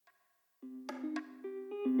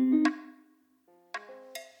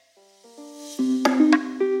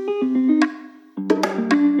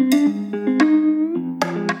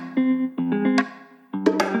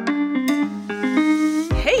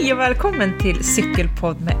Välkommen till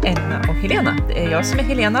Cykelpodd med Elna och Helena. Det är jag som är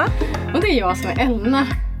Helena. Och det är jag som är Elna.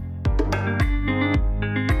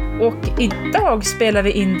 Och idag spelar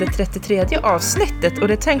vi in det 33:e avsnittet och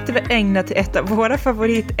det tänkte vi ägna till ett av våra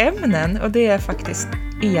favoritämnen och det är faktiskt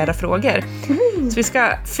era frågor. Så vi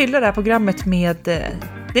ska fylla det här programmet med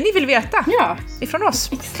det ni vill veta ifrån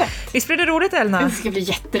oss. Exakt. Visst blir det roligt, Elna? Det ska bli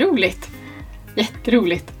jätteroligt.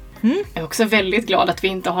 Jätteroligt. Jag är också väldigt glad att vi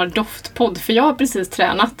inte har doftpodd för jag har precis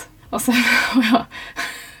tränat. Och sen har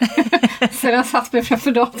jag satt mig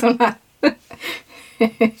framför datorn här.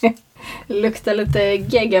 Luktar lite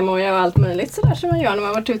geggamoja och allt möjligt sådär som man gör när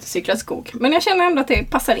man varit ute och cyklat skog. Men jag känner ändå att det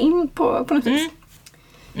passar in på något vis.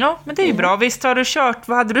 Ja, men det är ju bra. Visst har du kört,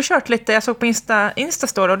 vad hade du kört lite? Jag såg på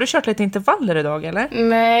Instastory, har du kört lite intervaller idag eller?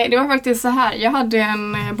 Nej, det var faktiskt så här. Jag hade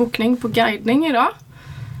en bokning på guidning idag.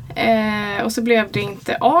 Och så blev det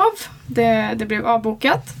inte av. Det blev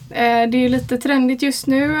avbokat. Det är lite trendigt just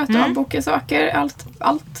nu att avboka saker.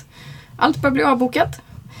 Allt bör bli avbokat.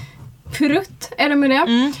 Prutt är det med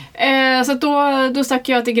det. Så då stack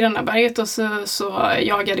jag till Grännaberget och så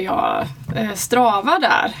jagade jag Strava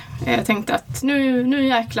där. Jag tänkte att nu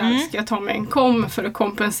jäklar ska jag ta mig en kom för att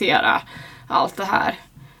kompensera allt det här.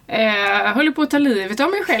 Jag höll på att ta livet av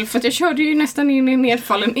mig själv för att jag körde ju nästan in i en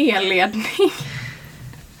nedfallen elledning.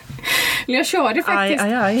 Jag körde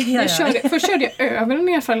faktiskt. Först körde jag över en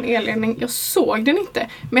nedfallen elledning. Jag såg den inte.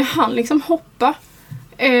 Men jag hann liksom hoppa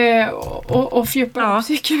och fjuppa upp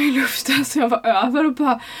cykeln i luften. Så jag var över och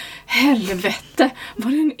bara, helvete,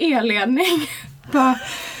 var det en elledning? Bara,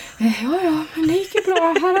 men det gick ju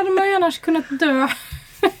bra. Här hade man ju annars kunnat dö.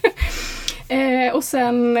 Och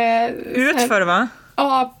sen... Utför, va?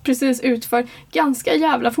 Ja, precis, utför. Ganska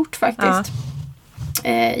jävla fort faktiskt.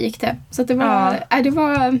 Gick det. Så att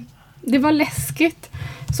det var läskigt.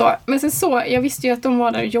 Så, men sen jag visste ju att de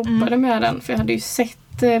var där och jobbade med den. För jag hade ju sett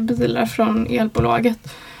bilar från elbolaget.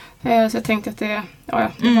 Så jag tänkte att det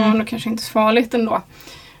var nog kanske inte så farligt ändå.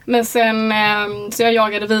 Men sen så jag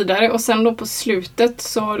jagade vidare. Och sen då på slutet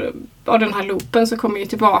så av den här loopen så kom jag ju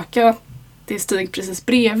tillbaka till stig precis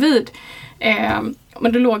bredvid.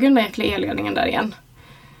 Men då låg den där jäkla elledningen där igen.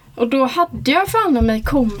 Och då hade jag fan mig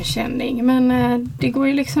komkänning. Men det går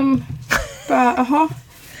ju liksom bara,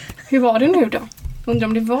 hur var det nu då? Undrar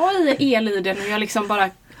om det var i eliden och jag liksom bara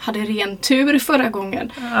hade ren tur förra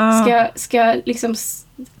gången. Ska jag liksom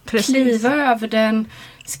kliva över den?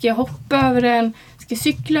 Ska jag hoppa över den? Ska jag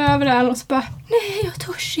cykla över den? Och så bara, nej jag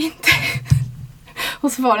törs inte.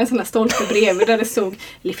 Och så var det en sån där stolpe bredvid där det stod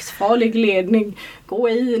livsfarlig ledning. Gå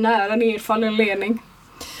i nära nedfallen ledning.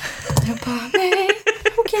 Jag bara, nej,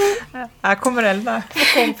 okej. Här kommer Elna.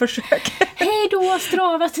 Kom, försök. Hej då,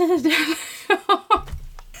 Strava-tiden.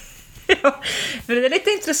 Ja, det är lite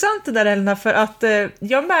intressant det där, Elna, för att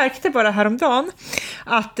jag märkte bara häromdagen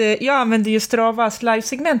att jag använder ju Stravas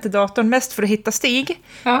live-segment i datorn mest för att hitta stig.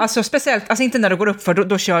 Ja. Alltså speciellt, alltså inte när det går upp för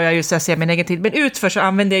då kör jag ju så jag ser min egen tid, men utför så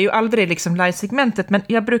använder jag ju aldrig liksom live-segmentet, men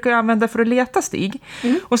jag brukar ju använda för att leta stig.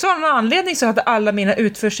 Och så av någon anledning så hade alla mina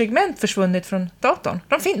utförsegment försvunnit från datorn.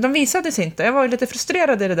 De visades inte. Jag var ju lite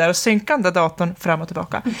frustrerad i det där och synkande datorn fram och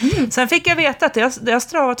tillbaka. Sen fick jag veta att det har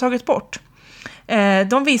Strava tagit bort.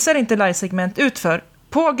 De visar inte live-segment utför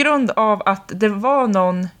på grund av att det var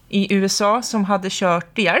någon i USA som hade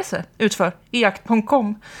kört ihjäl sig utför i jakt på en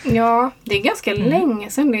kom. Ja, det är ganska länge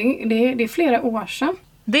sedan. Det är flera år sedan.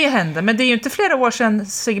 Det hände, men det är ju inte flera år sedan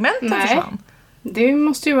segmenten försvann. Det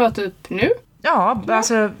måste ju vara typ nu. Ja,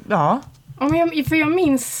 alltså, ja. För jag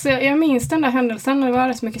minns den där händelsen, det var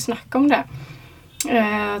rätt så mycket snack om det.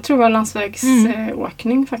 Jag tror det var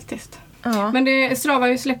landsvägsåkning faktiskt. Ja. Men Strava har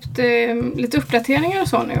ju släppt lite uppdateringar och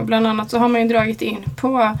så nu. Och bland annat så har man ju dragit in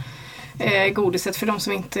på godiset för de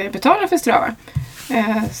som inte betalar för Strava.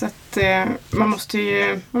 Så att man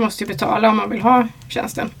måste ju betala om man vill ha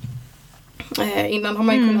tjänsten. Innan har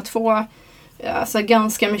man ju kunnat få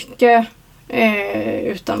ganska mycket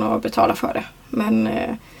utan att betala för det. Men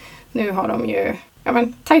nu har de ju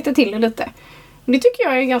tajtat till det lite. Det tycker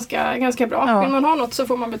jag är ganska bra. Ja. Vill man ha något så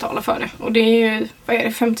får man betala för det. Och det är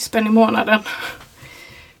ju, 50 spänn i månaden.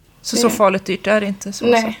 Så farligt dyrt är det inte. Så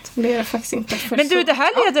nej, det är det faktiskt inte. Men du, det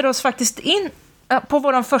här leder oss faktiskt in på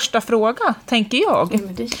vår första fråga, tänker jag. Ja,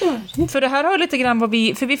 men det gör det. För det här har lite grann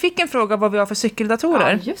för vi fick en fråga vad vi har för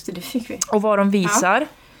cykeldatorer. Ja, just det fick vi. Och vad de visar. Ja.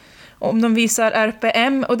 Om de visar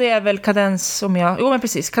RPM, och det är väl kadens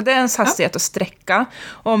kadens, hastighet och sträcka.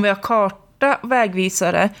 Och om vi har karta,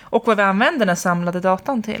 vägvisare och vad vi använder den samlade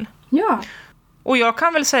datan till. Ja. Och jag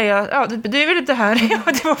kan väl säga, det är väl det här,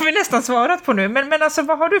 det var vi nästan svarat på nu. Men alltså,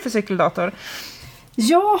 vad har du för cykeldator?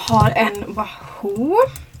 Jag har en Wahoo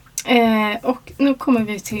Och nu kommer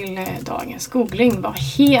vi till dagens googling. Vad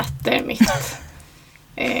heter mitt...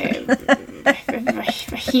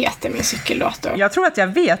 vad heter min cykeldator? Jag tror att jag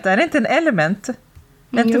vet. Är det inte en Element?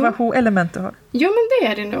 Inte Wahoo Element du har? Jo, men det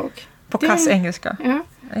är det nog. På kass engelska. Ja.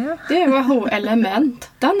 Det är Wahoo Element.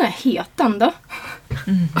 Den är hetande.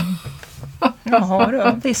 Jaha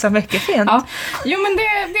då, vissa mycket fint. Ja. Jo, men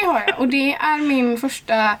det har jag. Och det är min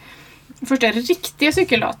första riktiga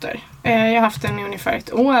cykeldator. Jag har haft den i ungefär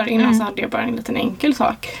ett år. Innan så hade jag bara en liten enkel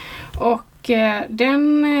sak. Och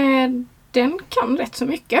den kan rätt så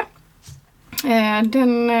mycket.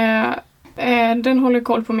 Den håller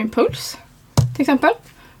koll på min puls, till exempel.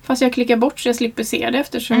 Fast jag klickar bort så jag slipper se det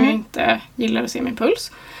eftersom jag inte gillar att se min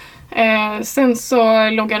puls. Sen så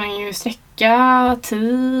loggar den ju sträcka,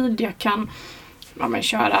 tid. Jag kan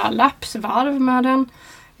köra laps, varv med den.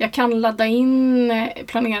 Jag kan ladda in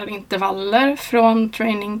planerade intervaller från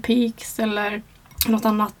Training Peaks eller något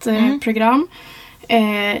annat program.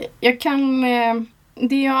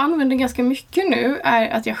 Det jag använder ganska mycket nu är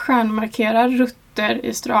att jag stjärnmarkerar rutter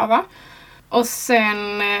i Strava. Och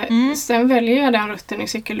sen väljer jag den rutten i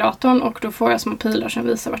cykeldatorn och då får jag små pilar som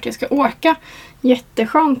visar vart jag ska åka.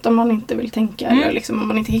 Jätteskönt om man inte vill tänka eller liksom om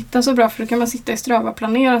man inte hittar så bra, för då kan man sitta i Strava och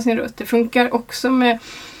planera sin rutt. Det funkar också med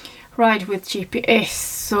Ride with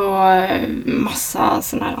GPS och massa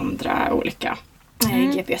såna här andra olika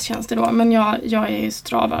GPS-tjänster då. Men jag är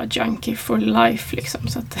Strava junkie for life liksom,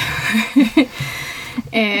 så att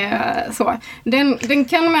så. Den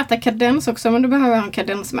kan mäta kadens också, men då behöver jag ha en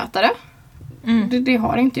kadensmätare. Det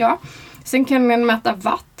har inte jag. Sen kan den mäta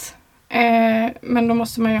watt. Men då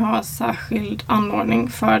måste man ju ha särskild anordning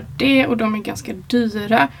för det, och de är ganska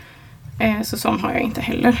dyra. Så sån har jag inte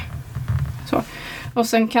heller. Så. Och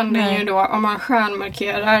sen kan den ju då, om man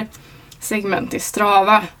stjärnmarkerar segment i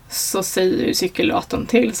Strava, så säger ju cykeldatorn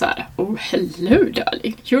till så här: oh hello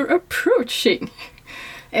darling, you're approaching.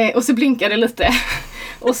 Och så blinkar det lite.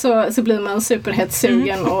 Och så blir man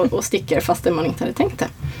superhetssugen och sticker fast man inte hade tänkt det.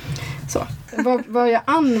 Så.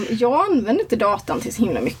 Jag använder inte datan till så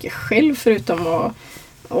himla mycket själv, förutom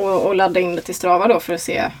att ladda in det till Strava då för att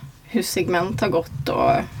se hur segment har gått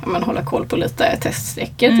och hålla koll på lite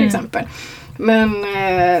teststräckor till exempel. Men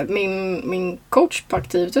min coach på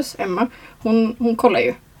Activitus, Emma, hon kollar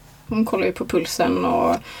ju. Hon kollar ju på pulsen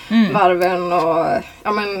och varven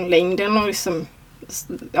och längden och liksom,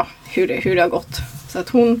 hur det har gått. Så att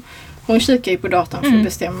hon kikar ju på datan för att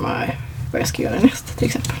bestämma vad jag ska göra näst till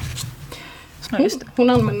exempel. Hon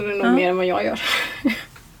använder det nog mer än vad jag gör.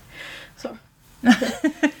 Så.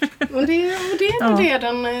 Och det är det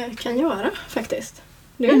den kan göra faktiskt.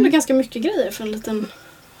 Det är ändå ganska mycket grejer för en liten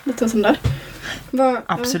sån där.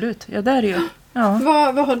 Absolut, ja det är det ju. Ja.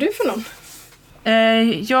 Vad har du för någon?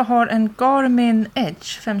 Jag har en Garmin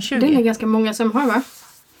Edge 520. Den är ganska många som har, va?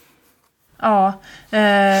 Ja,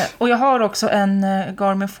 och jag har också en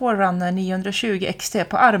Garmin Forerunner 920 XT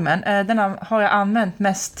på armen. Den har jag använt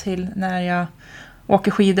mest till när jag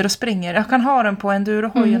åker skidor och springer. Jag kan ha den på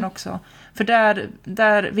endurohojen också. För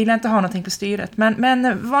där vill jag inte ha någonting på styret.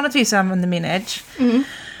 Men vanligtvis använder min Edge.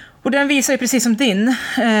 Och den visar ju precis som din.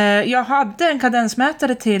 Jag hade en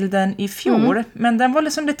kadensmätare till den i fjol. Men den var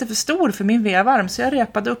liksom lite för stor för min vevarm. Så jag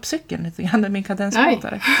repade upp cykeln lite grann med min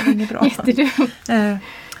kadensmätare. Det var inget bra. Jättedumt.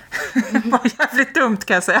 Det var jävligt dumt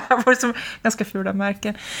kan jag säga. Det var som ganska fula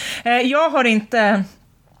märken. Jag har inte...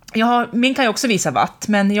 min kan ju också visa watt,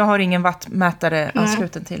 men jag har ingen wattmätare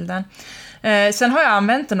ansluten till den. Sen har jag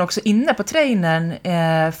använt den också inne på trainern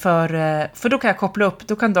för då kan jag koppla upp,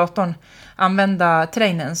 då kan datorn använda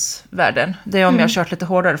trainerns värden. Det är om jag har kört lite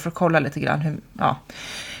hårdare för att kolla lite grann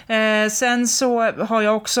sen så har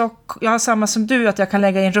jag har samma som du, att jag kan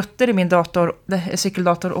lägga in rutter i min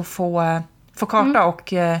cykeldator och få karta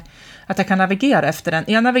och att jag kan navigera efter den.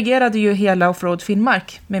 Jag navigerade ju hela offroad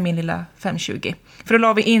Finnmark med min lilla 520. För då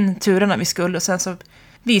la vi in turerna vi skulle och sen så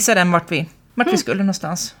visade den vart vi skulle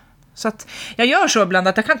någonstans. Så att jag gör så ibland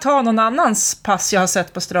att jag kan ta någon annans pass jag har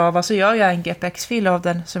sett på Strava, så gör jag en GPX-fil av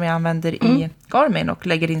den som jag använder i Garmin och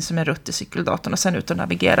lägger in som en rutt i cykeldatorn och sen ut och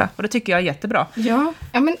navigera. Och det tycker jag är jättebra. Ja,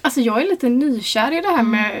 men alltså jag är lite nykär i det här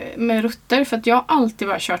med rutter, för att jag har alltid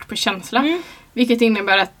bara kört på känsla. Vilket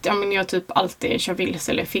innebär att jag typ alltid kör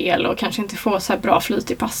vilse eller fel och kanske inte får så här bra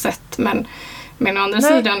flyt i passet. Men å andra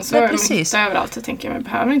sidan så är jag inte överallt, så tänker jag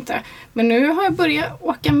behöver inte. Men nu har jag börjat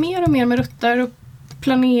åka mer och mer med rutter och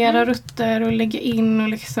planera rutter och lägga in och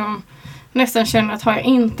liksom nästan känner att har jag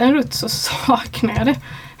inte en rutt så saknar jag det.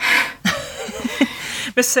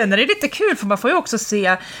 Men sen är det lite kul, för man får ju också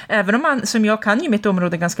se, även om man, som jag kan ju mitt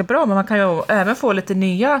område ganska bra, men man kan ju även få lite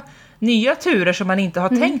nya nya turer som man inte har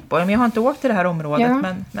tänkt på. Jag har inte åkt i det här området,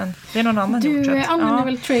 men det är någon annan gjort. Du använder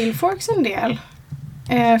väl Trailforks en del?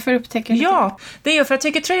 För att upptäcka lite. Ja, det är ju för jag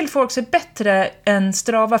tycker Trailforks är bättre än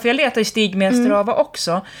Strava, för jag letar ju stig med Strava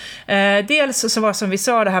också. Dels så var som vi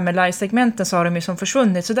sa, det här med live-segmenten så har de ju som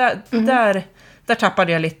försvunnit, så där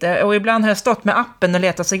tappade jag lite. Och ibland har jag stått med appen och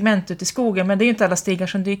letat segment ut i skogen, men det är ju inte alla stigar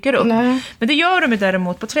som dyker upp. Nej. Men det gör de ju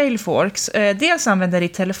däremot på Trailforks. Dels använder det i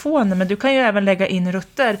telefonen, men du kan ju även lägga in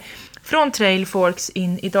rutter från Trailforks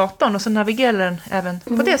in i datorn och så navigerar den även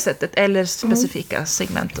på det sättet, eller specifika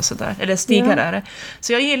segment och sådär, eller stigar är det.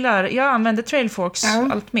 Så jag använder Trailforks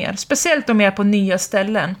allt mer, speciellt om jag är på nya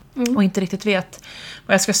ställen och inte riktigt vet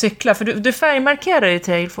vad jag ska cykla, för du färgmarkerar i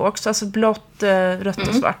Trailforks, alltså blått, rött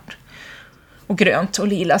och svart och grönt och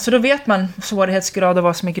lila, så då vet man svårighetsgrad och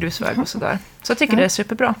vad som är grusväg och sådär. Så jag tycker det är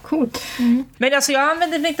superbra. Coolt. Men alltså jag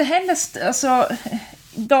använder inte heller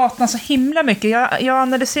datan så himla mycket. Jag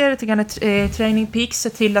analyserar lite grann Training Peaks,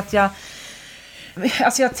 till att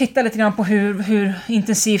jag tittar lite grann på hur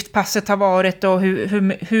intensivt passet har varit och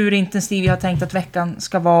hur intensiv jag har tänkt att veckan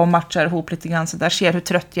ska vara, och matchar ihop lite grann så där, ser hur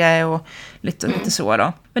trött jag är och lite så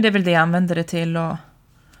då. Men det är väl det jag använder det till, och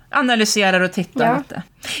analyserar och tittar lite.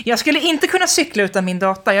 Jag skulle inte kunna cykla utan min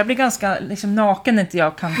data. Jag blir ganska naken när inte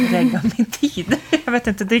jag kan lägga min tid. Jag vet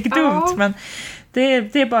inte, det är dumt, men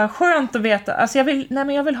det är bara skönt att veta. Alltså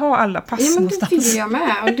jag vill ha alla pass någonstans. Det vill jag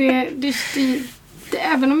med. Och det,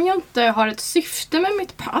 även om jag inte har ett syfte med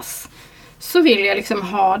mitt pass, så vill jag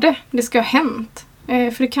ha det. Det ska ha hänt.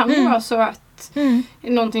 För det kan vara så att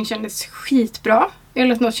någonting kändes skitbra,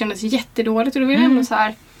 eller att något kändes jättedåligt, och då vill jag ändå så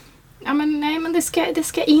här, men det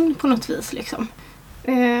ska in på något vis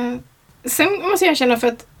sen måste jag känna, för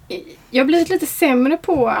att jag har blivit lite sämre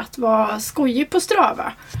på att vara skojig på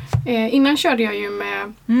Strava. Innan körde jag ju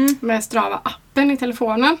med Strava-appen i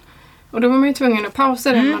telefonen. Och då var man ju tvungen att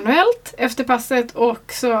pausa den manuellt efter passet.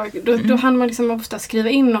 Och så, då hann man ofta skriva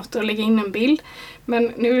in något och lägga in en bild.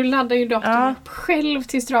 Men nu laddar ju datorn upp själv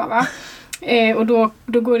till Strava. Och då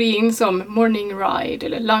går det in som morning ride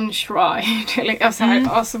eller lunch ride. Eller så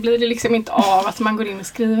här. Så blir det inte av att man går in och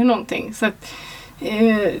skriver någonting. Så att,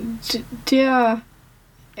 det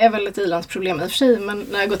är väl ett ilandsproblem i och för sig. Men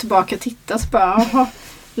när jag går tillbaka och tittar så bara,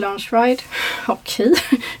 lunch ride, okej.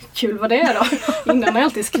 Kul vad det är då. Innan har jag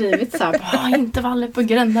alltid skrivit så här, intervaller på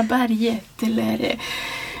Gröna berget eller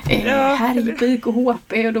Härjebuk och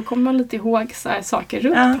HP, och då kommer man lite ihåg så här saker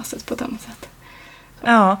runt passet på ett annat sätt.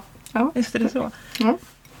 Ja, just det så. Ja.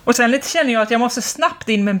 Och sen lite känner jag att jag måste snabbt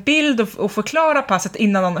in med en bild och förklara passet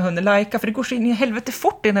innan någon hunnit lajka, för det går så in i helvete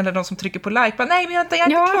fort innan det är någon som trycker på like. Men nej, men jag är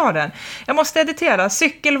inte klar den. Jag måste editera.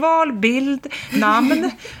 Cykelval, bild,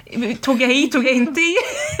 namn. Tog jag inte i?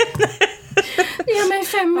 Ge mig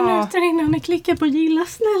 5 minuter innan jag klickar på gilla,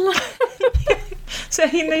 snälla. Så jag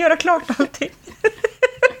hinner göra klart allting.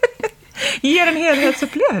 Ger en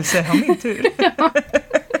helhetsupplevelse av min tur.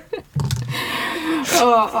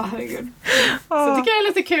 Herregud. Så tycker jag är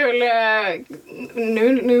lite kul.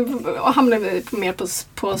 Nu hamnar vi mer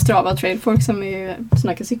på Strava Trailforks som är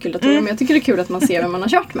snackar cykeldatorer, men jag tycker det är kul att man ser vem man har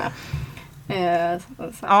kört med.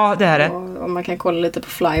 Ja, det är det. Och man kan kolla lite på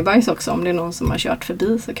flybys också. Om det är någon som har kört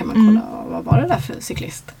förbi så kan man kolla vad var det där för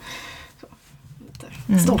cyklist.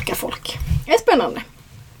 Stalka folk. Det är spännande.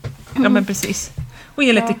 Ja, men precis. Och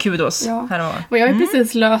ge lite kudos här och var. Och jag har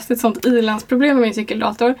precis löst ett sånt ilandsproblem med min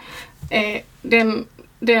cykeldator.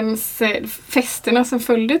 Fästena som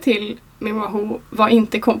följde till min Wahoo var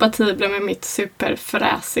inte kompatibla med mitt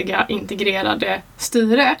superfräsiga integrerade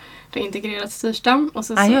styre. Det är integrerat styrstam och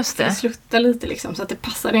så det sluttar lite så att det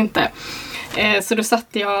passade inte. Så då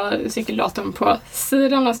satte jag cykeldatorn på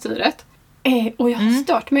sidan av styret. Och jag har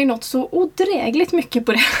stört mig något så odrägligt mycket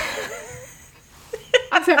på det.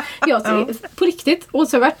 Alltså, på riktigt,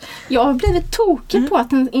 återvärt. Jag har blivit tokig på att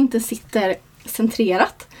den inte sitter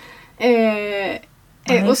centrerat.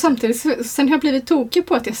 Och samtidigt sen har jag blivit tokig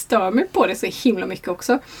på att jag stör mig på det så himla mycket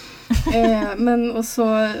också. Men och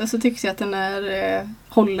så tyckte jag att den här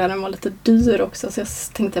hållaren var lite dyr också, så jag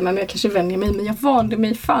tänkte men jag kanske vänjer mig, men jag vande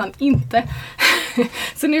mig fan inte.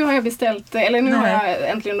 Så nu har jag beställt, eller nu har jag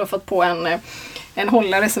äntligen då fått på en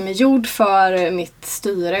hållare som är gjord för mitt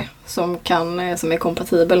styre som är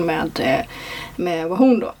kompatibel med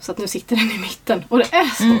Wahoo då. Så att nu sitter den i mitten och det är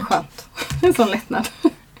så skönt. En sån lättnad.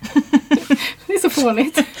 Det är så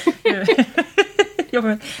fånigt. Ja,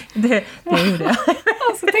 men det är ju det.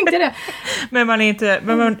 Så tänkte jag det. Men man är inte...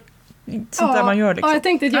 sånt där man gör liksom. Ja, jag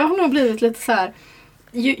tänkte att jag har nog blivit lite så här...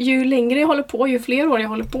 Ju längre jag håller på, ju fler år jag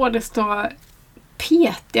håller på, desto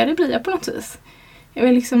petigare blir jag på något vis. Jag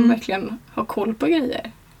vill verkligen ha koll på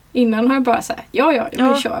grejer. Innan har jag bara så här,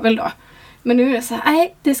 vi kör väl då. Men nu är det så här,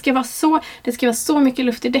 nej, det ska vara så mycket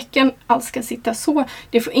luft i däcken, allt ska sitta så,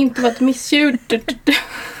 det får inte vara ett missljud.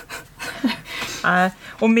 Nej,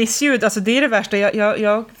 och missljud, alltså det är det värsta.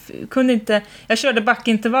 Jag kunde inte, jag körde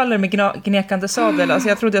backintervaller med gnekande sadel, alltså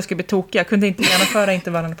jag trodde jag skulle bli tokig. Jag kunde inte genomföra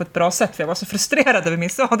intervallerna på ett bra sätt för jag var så frustrerad över min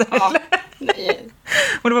sadel. Ja,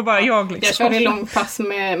 och det var bara jag liksom. Jag körde långpass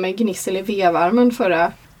med gnissel i vevarmen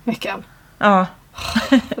förra veckan. Ja.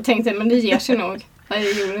 Jag tänkte, men det ger sig nog. Nej,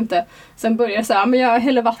 det gjorde inte. Sen började jag säga, men jag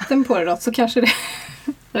häller vatten på det då, så kanske det...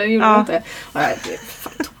 Det gjorde inte. Och jag blev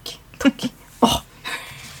fan tokig.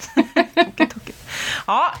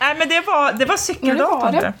 Ja, men det var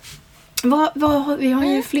cykeldatorn. Vi har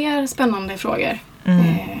ju fler spännande frågor.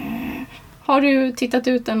 Har du tittat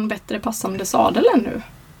ut en bättre passande sadel ännu?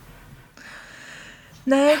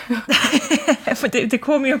 Nej, för det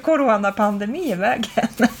kom ju en coronapandemi i vägen.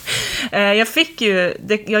 Jag fick ju,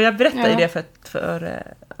 jag berättade ju det för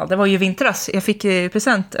det var ju vintras. Jag fick ju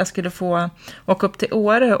present, jag skulle få åka upp till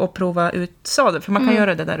Åre och prova ut sadel, för man kan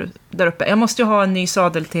göra det där uppe. Jag måste ju ha en ny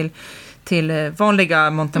sadel till vanliga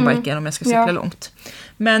mountainbiken om jag ska cykla långt.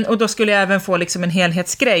 Och då skulle jag även få liksom en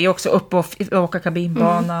helhetsgrej också, upp och åka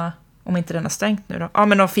kabinbana. Om inte den har stängt nu då. Ja,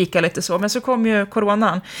 men de fika lite så. Men så kom ju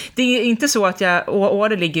coronan. Det är inte så att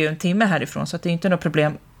Åre ligger ju en timme härifrån, så att det är inte något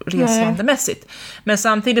problem resandemässigt. Men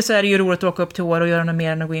samtidigt så är det ju roligt att åka upp till Åre och göra något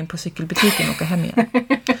mer än att gå in på cykelbutiken och åka hem igen.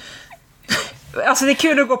 Alltså det är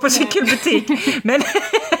kul att gå på cykelbutik. Men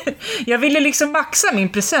jag ville liksom maxa min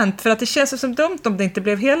present, för att det känns som dumt om det inte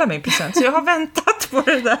blev hela min present. Så jag har väntat på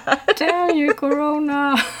det där. Det är ju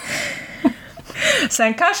corona.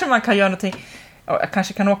 Sen kanske man kan göra någonting. Jag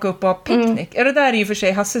kanske kan åka upp och ha picknick. Det där är ju för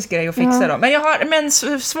sig Hasses grej att fixa då. Men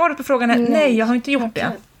svaret på frågan är nej, jag har inte gjort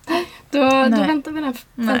det. Då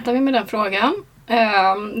väntar vi med den frågan.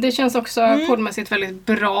 Det känns också poddmässigt väldigt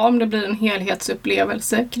bra om det blir en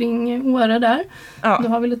helhetsupplevelse kring Åre där. Ja. Då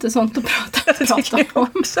har vi lite sånt att prata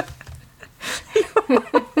om.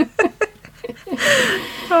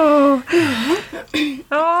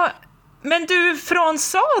 Ja, men du, från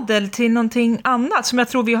sadel till någonting annat som jag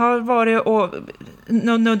tror vi har varit och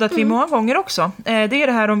nuddat vid många gånger också. Det är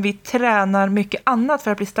det här om vi tränar mycket annat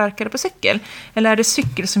för att bli starkare på cykel. Eller är det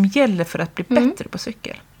cykel som gäller för att bli bättre på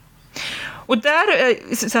cykel? Och där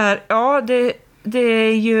så här, det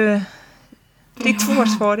är ju... Det är två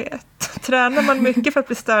svar i ett. Tränar man mycket för att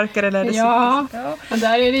bli starkare eller är det cykel? Ja, och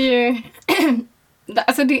där är det ju...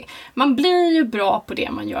 alltså man blir ju bra på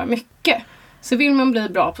det man gör mycket. Så vill man bli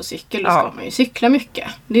bra på cykel, då ska man ju cykla mycket.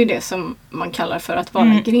 Det är det som man kallar för att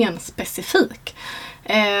vara grenspecifik.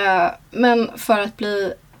 Men för att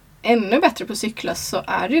bli ännu bättre på cykla så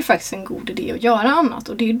är det ju faktiskt en god idé att göra annat.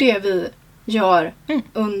 Och det är ju det vi gör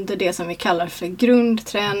under det som vi kallar för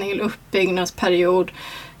grundträning eller uppbyggnadsperiod.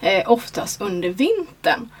 Oftast under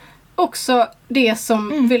vintern. Också det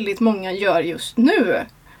som väldigt många gör just nu.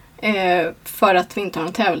 För att vi inte har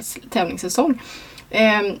en tävlingssäsong.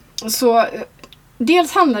 Så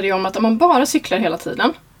dels handlar det ju om att om man bara cyklar hela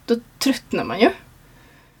tiden, då tröttnar man ju.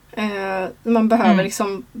 Man behöver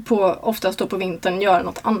liksom oftast då på vintern göra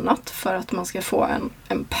något annat för att man ska få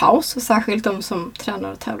en paus. Särskilt de som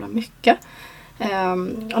tränar och tävlar mycket.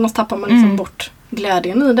 Annars tappar man liksom bort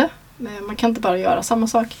glädjen i det. Man kan inte bara göra samma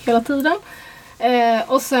sak hela tiden.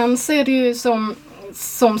 Och sen så är det ju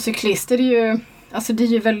som cyklist är det är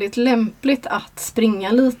ju väldigt lämpligt att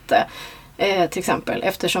springa lite. Till exempel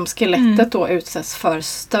eftersom skelettet då utsätts för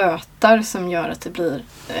stötar som gör att det blir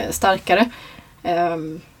starkare.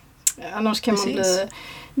 Annars kan man bli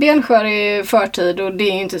benskör i förtid och det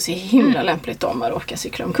är ju inte så himla lämpligt om man råkar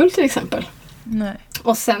cykla omkull till exempel. Nej.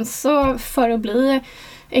 Och sen så för att bli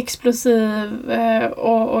explosiv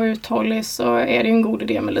och uthållig så är det en god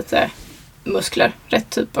idé med lite muskler, rätt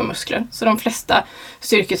typ av muskler. Så de flesta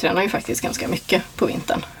styrketränar ju faktiskt ganska mycket på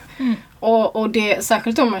vintern. Och det,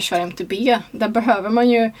 särskilt om man kör MTB, där behöver man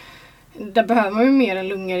ju mer än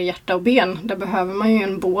lungor, hjärta och ben. Där behöver man ju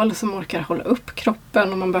en bål som orkar hålla upp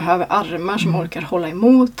kroppen och man behöver armar som orkar hålla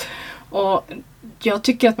emot. Och jag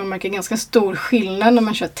tycker att man märker ganska stor skillnad när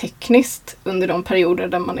man kör tekniskt under de perioder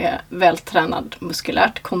där man är vältränad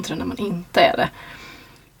muskulärt kontra när man inte är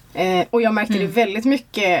det. Och jag märkte det väldigt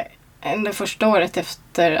mycket det första året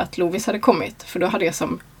efter att Lovis hade kommit. För då hade jag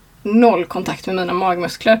som 0 kontakt med mina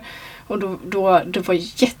magmuskler. Och då det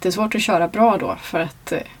var jättesvårt att köra bra då. För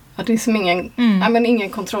att det är som ingen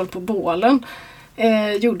kontroll på bålen.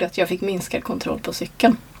 Gjorde att jag fick minskad kontroll på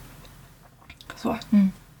cykeln. Så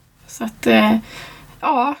att,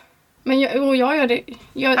 ja. Men jag gör det.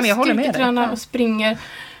 Jag styrketränar och springer.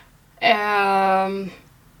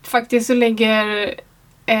 Faktiskt så lägger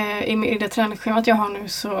i det träningsschemat jag har nu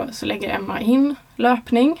så lägger Emma in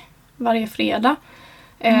löpning varje fredag.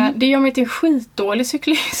 Det gör mig till en skitdålig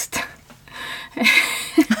cyklist.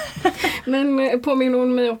 Men påminner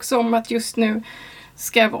hon mig också om att just nu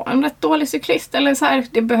ska jag vara en rätt dålig cyklist. Eller så här,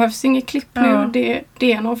 det behövs inget klipp nu.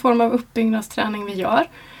 Det är någon form av uppbyggnadsträning vi gör.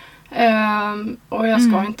 Och jag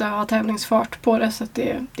ska inte ha tävlingsfart på det, så att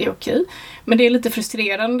det är okej. Men det är lite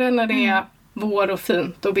frustrerande när det är vår och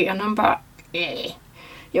fint och benen bara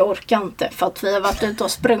jag orkar inte för att vi har varit ute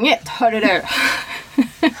och sprungit, hörru du.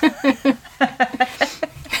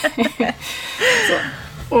 Så.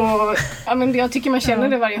 Och ja, men jag tycker man känner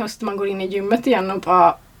det varje höst när man går in i gymmet igen och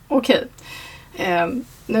bara okej,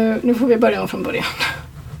 nu får vi börja om från början.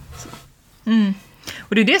 Så.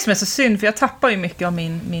 Och det är det som är så synd, för jag tappar ju mycket av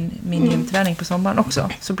min gymträning på sommaren också.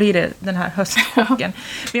 Så blir det den här höstchocken.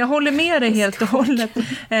 Men jag håller med dig helt och hållet.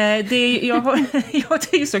 Det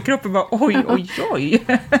är ju så, kroppen bara oj.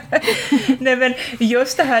 Nej, men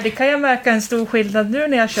just det här, det kan jag märka en stor skillnad nu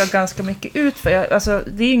när jag kör ganska mycket ut. För alltså,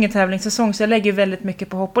 det är ju ingen tävlingssäsong, så jag lägger väldigt mycket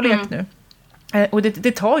på hopp och lek nu. Och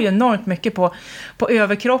det tar ju enormt mycket på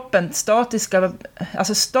överkroppen.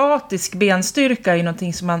 Statisk benstyrka är ju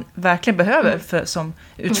någonting som man verkligen behöver som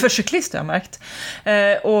utförcyklist, har jag märkt.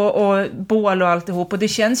 Och bål och alltihop. Och det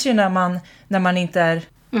känns ju när man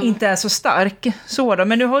inte är så stark. Så då.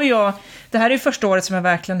 Men nu har det här är ju första året som jag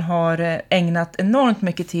verkligen har ägnat enormt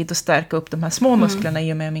mycket tid att stärka upp de här små musklerna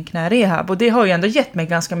i och med min knärehab. Och det har ju ändå gett mig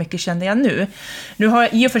ganska mycket, kände jag nu. Nu har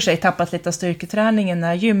jag i och för sig tappat lite av styrketräningen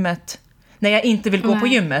när jag inte vill gå på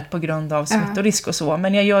gymmet på grund av smittorisk och så.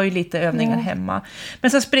 Men jag gör ju lite övningar hemma.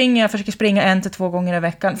 Men sen försöker springa 1 till 2 gånger i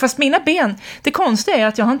veckan. Fast mina ben, det konstiga är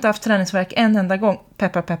att jag har inte haft träningsvärk en enda gång,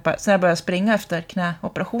 peppar, sen jag började springa efter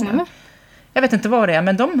knäoperationen. Jag vet inte vad det är,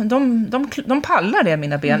 men de pallar det,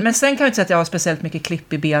 mina ben. Men sen kan jag inte säga att jag har speciellt mycket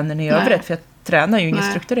klipp i benen i övrigt, för jag tränar ju inget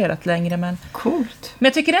strukturerat längre. Men coolt. Men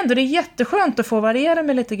jag tycker ändå det är jätteskönt att få variera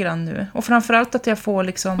mig lite grann nu. Och framförallt att jag får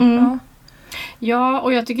liksom... Ja,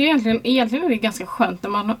 och jag tycker egentligen är det ganska skönt när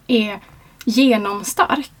man är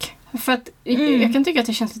genomstark. För att jag kan tycka att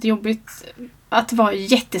det känns lite jobbigt att vara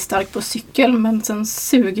jättestark på cykel, men sen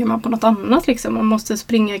suger man på något annat liksom. Man måste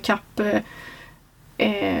springa ikapp,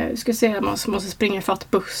 man måste springa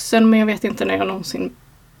ifatt bussen, men jag vet inte när jag någonsin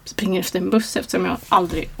springer efter en buss, eftersom jag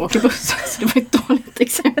aldrig åker buss. Så det var ett dåligt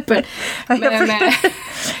exempel. Vad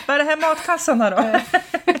är det här matkassan här då?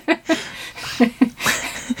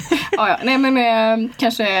 Ja. Nej, men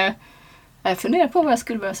kanske jag funderar på vad jag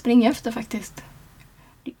skulle börja springa efter faktiskt.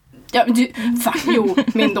 Ja,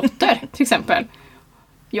 min dotter till exempel.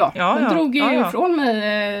 Hon drog ju ifrån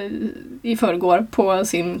mig i förrgår på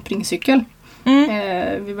sin springcykel.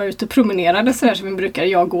 Vi var ute och promenerade så vi brukar.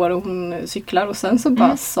 Jag går och hon cyklar, och sen så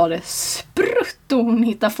bara sa det sprutt och hon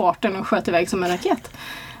hittade farten och sköt iväg som en raket.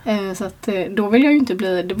 Så att då vill jag ju inte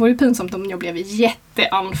bli, det vore ju pinsamt om jag blev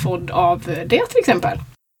jätteanfodd av det till exempel.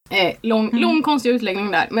 Lång konstig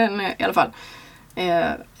utläggning där, men i alla fall.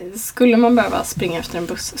 Skulle man behöva springa efter en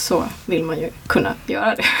buss så vill man ju kunna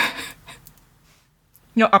göra det.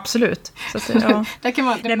 Ja, absolut. Så att, det kan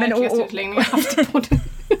vara den märkligaste utläggningen jag haft i podden.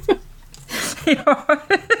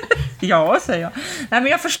 Ja, säger jag. Nej,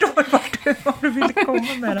 men jag förstår vad du vill komma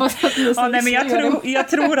med det. Nej, men jag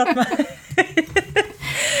tror att man...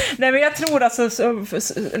 Nej, men jag tror alltså,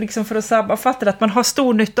 liksom för att sammanfatta att man har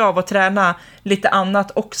stor nytta av att träna lite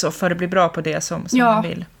annat också för att bli bra på det som man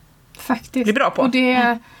vill. Faktiskt. Bli bra på. Och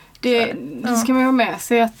det ska man ha med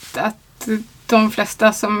sig att de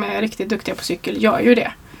flesta som är riktigt duktiga på cykel gör ju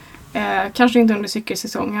det. Kanske inte under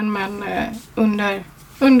cykelsäsongen, men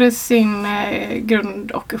under sin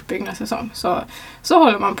grund- och uppbyggnadssäsong så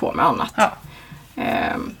håller man på med annat.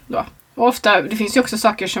 Ja. Och ofta, det finns ju också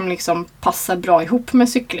saker som liksom passar bra ihop med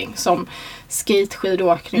cykling, som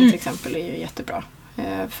skidåkning till exempel är ju jättebra.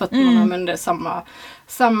 För att man använder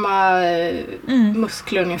samma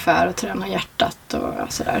muskler ungefär och tränar hjärtat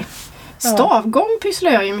och sådär. Stavgång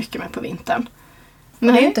pysslar jag ju mycket med på vintern.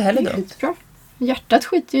 Men det är inte heller dumt. Hjärtat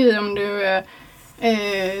skiter ju i om du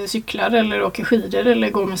cyklar eller åker skidor eller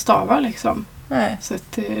går med stavar liksom. Nej. Så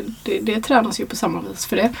att det tränas ju på samma vis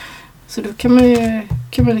för det. Så då kan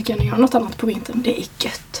man lika gärna göra något annat på vintern. Det är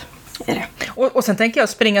gött. Är det. Och sen tänker jag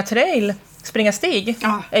springa stig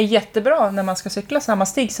är jättebra när man ska cykla samma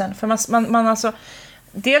stig sen. För man alltså,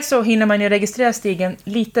 dels så hinner man ju registrera stigen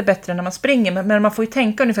lite bättre när man springer, men man får ju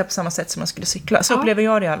tänka ungefär på samma sätt som man skulle cykla. Så upplever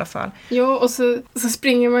jag det i alla fall. Jo, och så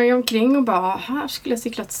springer man ju omkring och bara, här skulle jag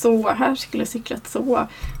cyklat så, här skulle jag cyklat så.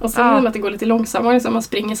 Och sen när det går lite långsammare, så man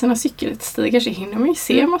springer sina cykelstigar så hinner man ju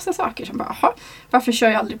se en massa saker som bara, varför kör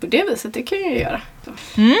jag aldrig på det viset? Det kan jag ju göra.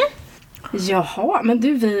 Jaha, men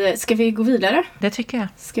du, ska vi gå vidare? Det tycker jag.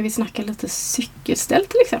 Ska vi snacka lite cykelställ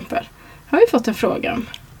till exempel? Har vi fått en fråga om.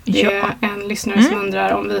 Det är en lyssnare som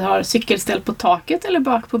undrar om vi har cykelställ på taket eller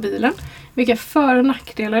bak på bilen. Vilka för- och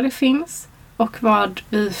nackdelar det finns. Och vad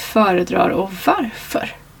vi föredrar och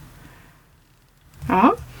varför.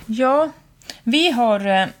 Ja, vi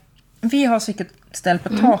har cykelställ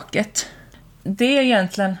på taket. Det är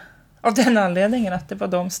egentligen av den anledningen att det var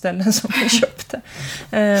de ställen som vi köpte.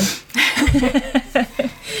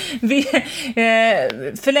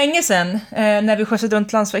 För länge sedan, när vi skjutsade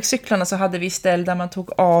runt landsvägscyklarna, så hade vi ställ där man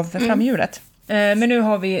tog av framhjulet. Men nu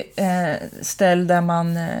har vi ställ där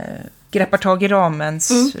man greppar tag i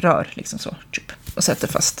ramens rör, liksom så, och sätter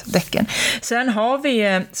fast däcken. Sen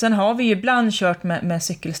har vi ibland kört med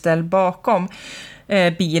cykelställ bakom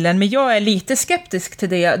bilen, men jag är lite skeptisk till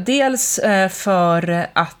det. Dels för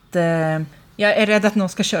att jag är rädd att någon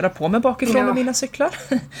ska köra på mig bakifrån med mina cyklar.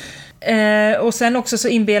 Och sen också så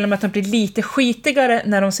inbillar man att de blir lite skitigare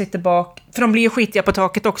när de sitter bak. För de blir ju skitiga på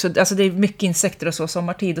taket också. Alltså det är mycket insekter och så,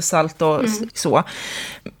 sommartid och salt och så.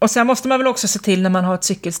 Och sen måste man väl också se till när man har ett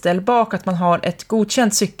cykelställ bak att man har ett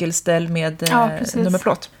godkänt cykelställ med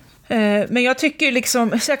nummerplåt. Men jag tycker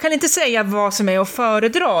liksom, så jag kan inte säga vad som är att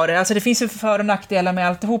föredra. Alltså det finns ju för- och nackdelar med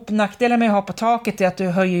alltihop. Nackdelar med att ha på taket är att du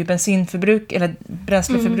höjer ju bensinförbruk eller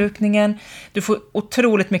bränsleförbrukningen. Du får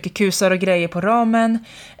otroligt mycket kusar och grejer på ramen.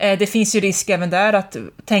 Det finns ju risk även där att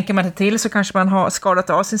tänker man inte till så kanske man har skadat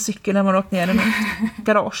av sin cykel när man åkt ner i något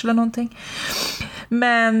garage eller någonting.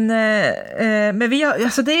 Men vi har,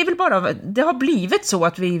 alltså det är väl bara, det har blivit så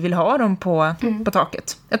att vi vill ha dem på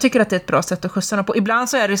taket. Jag tycker att det är ett bra sätt att skjutsa dem på. Ibland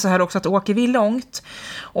så är det så här också att åker vi långt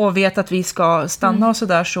och vet att vi ska stanna och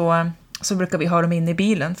sådär, så brukar vi ha dem inne i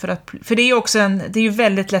bilen. För det är ju också det är ju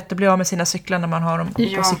väldigt lätt att bli av med sina cyklar när man har dem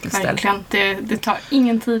på cykelställ. Ja, verkligen. Det tar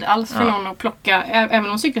ingen tid alls för någon att plocka. Även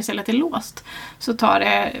om cykelstället är låst så tar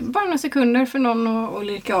det bara några sekunder för någon att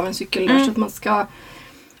lirka av en cykel där, så att man ska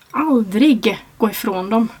aldrig gå ifrån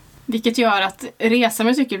dem. Vilket gör att resa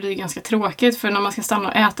med cykel blir ganska tråkigt, för när man ska stanna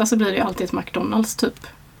och äta så blir det ju alltid ett McDonald's typ.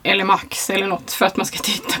 Eller Max eller något för att man ska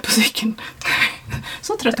titta på cykeln.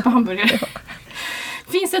 Så trött på hamburgare.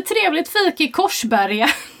 Finns ett trevligt fik i Korsberga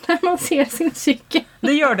när man ser sin cykel?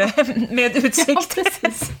 Det gör det, med utsikt. Ja,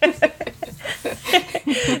 precis.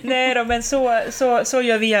 Nej då, men så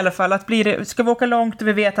gör vi i alla fall. Att ska vi åka långt och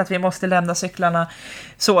vi vet att vi måste lämna cyklarna,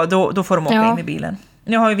 så då får de åka in i bilen.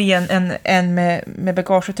 Nu har vi en med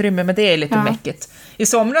bagageutrymme, men det är lite mäckigt. I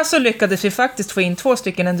somras så lyckades vi faktiskt få in 2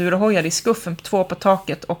 stycken endurohojar i skuffen, 2 på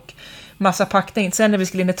taket och massa packning. Sen när vi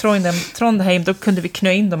skulle in i Trondheim, då kunde vi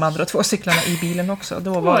knö in de andra 2 cyklarna i bilen också.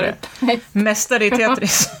 Då var det mästare i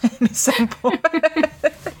Tetris. på.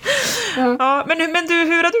 Ja, men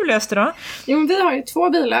hur har du löst det då? Jo, vi har ju 2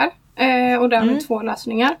 bilar och därmed 2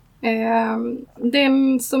 lösningar.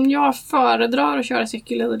 Den som jag föredrar att köra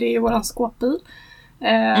cykel i, det är våran skåpbil.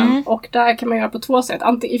 Och där kan man göra på 2 sätt.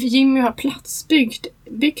 Jimmy har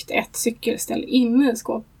byggt ett cykelställ inne i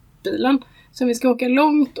skåpbilen. Så om vi ska åka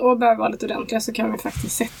långt och behöver vara lite ordentliga så kan vi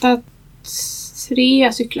faktiskt sätta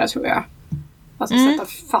 3 cyklar, tror jag. Alltså sätta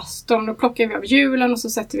fast dem. Då plockar vi av hjulen och så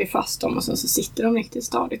sätter vi fast dem och så sitter de riktigt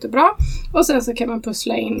stadigt och bra. Och sen så kan man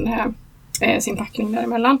pussla in sin packning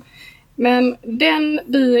däremellan. Men den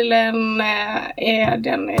bilen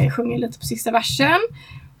den sjunger lite på sista versen.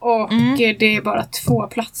 Och det är bara 2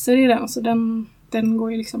 platser i den. Så den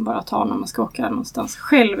går ju liksom bara att ta när man ska åka någonstans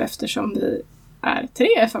själv, eftersom vi är 3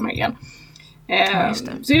 i familjen. Så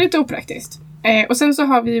det är lite opraktiskt. Och sen så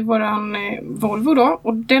har vi våran Volvo då.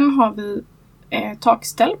 Och den har vi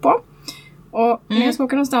takställ på. Och när jag ska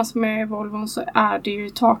åka någonstans med Volvon så är det ju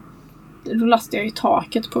då lastar jag ju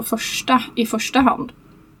taket på i första hand.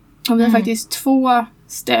 Och vi har faktiskt 2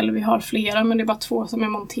 ställ, vi har flera, men det är bara 2 som är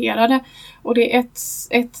monterade. Och det är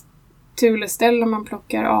ett tuleställ där man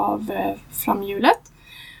plockar av framhjulet.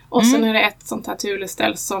 Och sen är det ett sånt här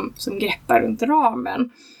tuleställ som greppar runt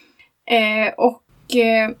ramen.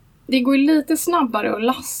 Det går lite snabbare att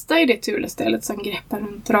lasta i det tulestället som greppar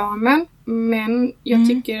runt ramen. Men jag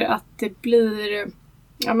tycker att det blir...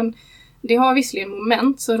 Ja, men det har visserligen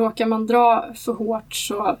moment, så råkar man dra för hårt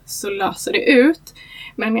så löser det ut.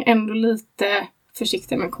 Men jag är ändå lite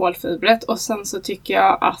försiktig med kolfibret. Och sen så tycker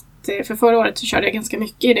jag att... För förra året så körde jag ganska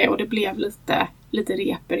mycket i det och det blev lite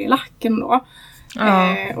reper i lacken då.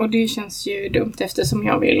 Och det känns ju dumt, eftersom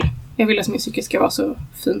jag vill att min cykel ska vara så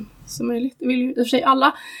fin som möjligt. Det vill ju i och för sig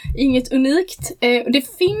alla. Inget unikt.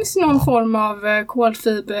 Det finns någon form av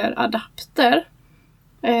kolfiberadapter.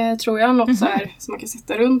 Tror jag. Något så här som man kan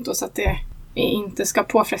sätta runt och så att det inte ska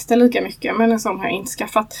påfresta lika mycket. Men en sån har jag inte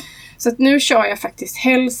skaffat. Så att nu kör jag faktiskt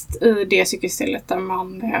helst i det cykelstället där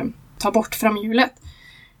man tar bort framhjulet.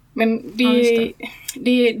 Men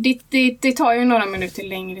det tar ju några minuter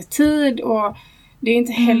längre tid och det är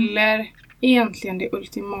inte heller egentligen det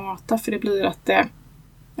ultimata, för det blir att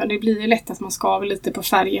det blir lätt att man skaver lite på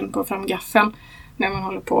färgen på framgaffeln när man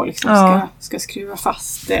håller på och liksom ska skruva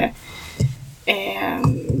fast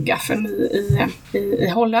gaffeln i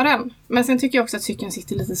hållaren. Men sen tycker jag också att cykeln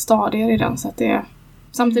sitter lite stadigare i den, så att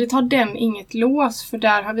samtidigt har den inget lås, för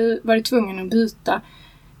där har vi varit tvungna att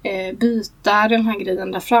byta den här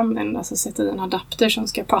grejen där fram, alltså sätta i en adapter som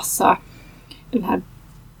ska passa den här,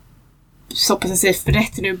 så hoppas jag säger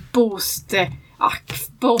rätt nu, boost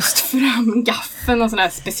framgaffeln och sån här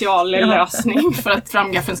speciallösning för att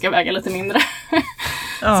framgaffeln ska väga lite mindre.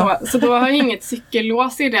 Så då har jag inget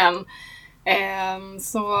cykellås i den.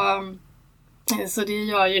 Så det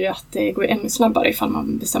gör ju att det går ännu snabbare ifall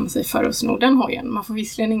man bestämmer sig för att sno den hojen. Man får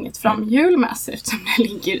visserligen inget framhjul med sig eftersom det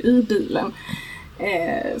ligger i bilen.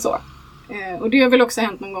 Och det har väl också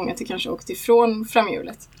hänt någon gång att det kanske åkt ifrån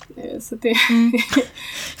framhjulet. Så det...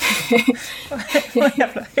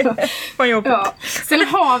 Vad jobbigt. Ja. Sen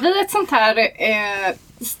har vi ett sånt här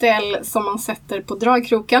ställ som man sätter på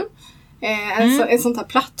dragkroken. En sån här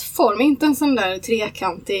plattform, inte en sån där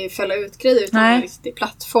trekantig fälla ut-grej, utan en riktig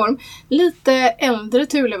plattform. Lite äldre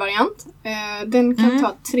Thule-variant. Den kan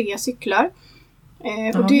ta 3 cyklar.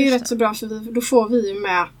 Och det är rätt så bra, för då får vi ju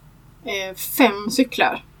med 5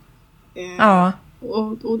 cyklar.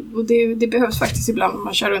 Och det behövs faktiskt ibland om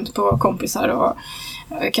man kör runt på kompisar och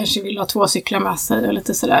kanske vill ha 2 cyklar med sig och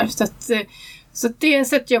lite sådär. Så det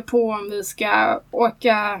sätter jag på om vi ska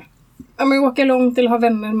åka långt eller ha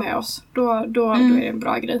vänner med oss. Då är det en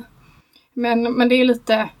bra grej. Men det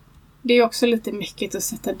är också lite mycket att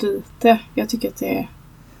sätta dit det. Jag tycker att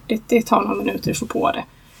det tar några minuter att få på det.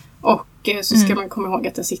 Och så ska man komma ihåg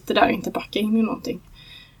att jag sitter där och inte backa in i någonting.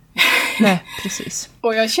 Nej, precis.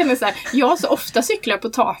 Och jag känner så här, jag har så ofta cyklar på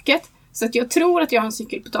taket, så att jag tror att jag har en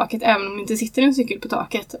cykel på taket även om det inte sitter en cykel på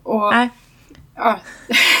taket. Och ja,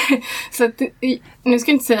 så att nu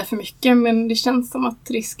ska jag inte säga för mycket, men det känns som att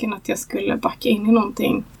risken att jag skulle backa in i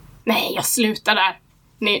någonting. Nej, jag slutar där.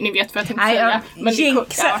 Ni vet vad jag tänkte säga. Men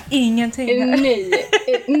jinxa ingenting.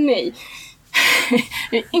 Nej.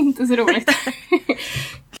 Det är inte så roligt.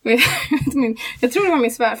 Jag tror det var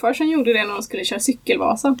min svärfar som gjorde det när de skulle köra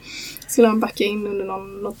cykelvasa. Skulle han backa in under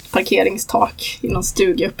något parkeringstak i någon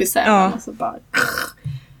stuga uppe i Sälen och så bara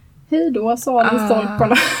hej då,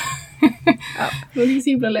 sadelstolparna. Det är så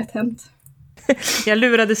himla lätt hänt. Jag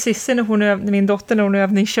lurade Cissi när min dotter när hon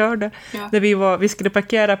övningskörde. Där vi skulle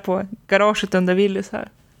parkera på garaget under Willys här.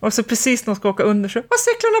 Och så precis när hon ska åka under så, vad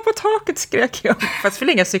cyklarna på taket, skrek jag. Fast för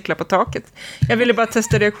inga cyklar på taket. Jag ville bara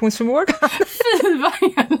testa reaktionsförmågan. Fy vad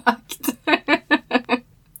elakt.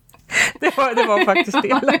 Det var faktiskt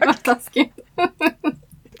elakt.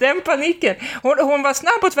 Den paniken. Hon var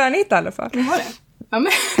snabb på tvärnit i alla fall. Var det? Ja,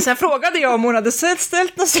 men. Sen frågade jag om hon hade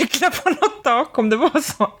ställt några cyklar på något tak, om det var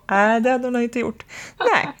så. Nej, det hade hon inte gjort.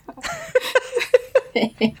 Nej.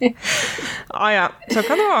 Ja, så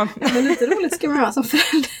kan det vara. Men lite roligt ska man ha som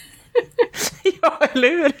förälder. Ja, eller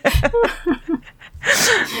hur?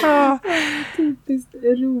 Typiskt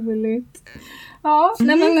roligt. Ja,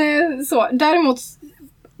 nej men så. Däremot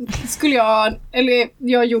skulle jag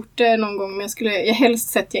har gjort det någon gång, men jag helst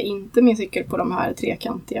sätter jag inte min cykel på de här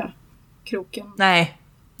trekantiga kroken. Nej.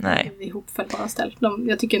 Ihopfällbara ställ.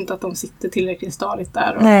 Jag tycker inte att de sitter tillräckligt stadigt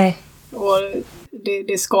där. Nej. Och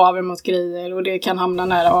det skaver mot grejer och det kan hamna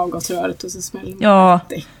nära avgasröret och så smäller man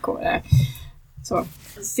däck och så.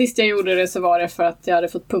 Sist jag gjorde det så var det för att jag hade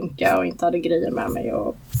fått punka och inte hade grejer med mig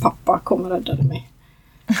och pappa kom och räddade mig.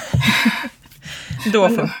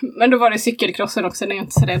 Men då var det cykelkrossen också, när jag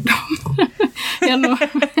inte så rädd om. Jag hade nog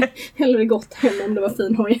hellre gått hem om det var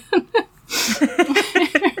fin hojen.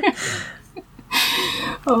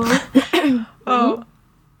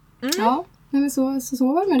 Ja, men så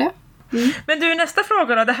var det med det. Men du, nästa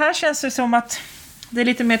fråga då. Det här känns ju som att det är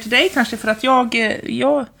lite mer till dig kanske, för att jag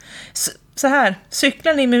så här,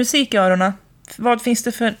 cyklar ni med musik i öronen? Vad finns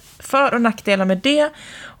det för och nackdelar med det?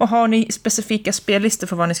 Och har ni specifika spellistor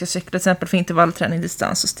för vad ni ska cykla, till exempel för intervallträning,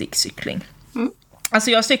 distans och stickcykling?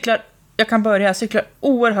 Alltså jag cyklar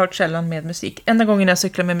oerhört sällan med musik. Enda gången jag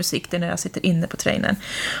cyklar med musik, det är när jag sitter inne på trainern.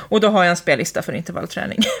 Och då har jag en spellista för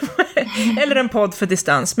intervallträning. Eller en podd för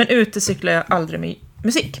distans. Men ute cyklar jag aldrig med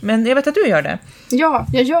musik. Men jag vet att du gör det. Ja,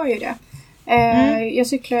 jag gör ju det. Jag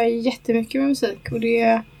cyklar jättemycket med musik. Och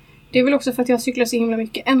det är väl också för att jag cyklar så himla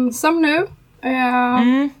mycket ensam nu.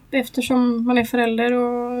 Eftersom man är förälder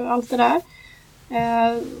och allt det där.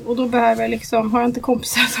 Och då behöver jag har jag inte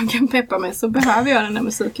kompisar som kan peppa mig, så behöver jag den där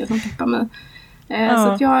musiken som peppar mig. Så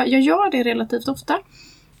att jag gör det relativt ofta.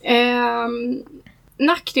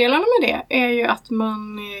 Nackdelarna med det är ju att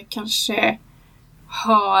man kanske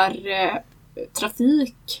har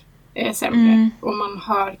trafik är sämre. Och man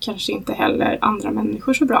hör kanske inte heller andra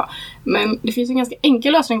människor så bra. Men det finns en ganska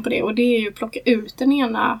enkel lösning på det. Och det är ju att plocka ut den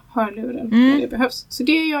ena hörluren när det behövs. Så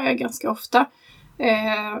det gör jag ganska ofta.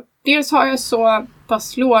 Dels har jag så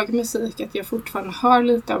pass låg musik att jag fortfarande hör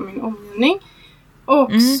lite av min omgivning.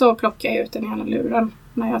 Och så plockar jag ut den ena luren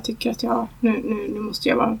när jag tycker att nu måste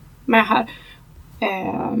jag vara med här.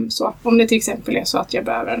 Så om det till exempel är så att jag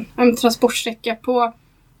behöver en transportsträcka på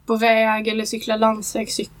väg eller cykla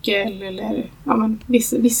landsvägscykel eller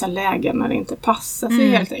vissa lägen när det inte passar sig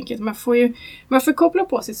helt enkelt. Man får koppla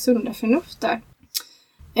på sitt sunda förnuft där.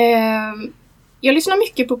 Jag lyssnar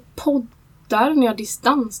mycket på poddar när jag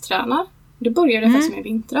distanstränar. Det började faktiskt med i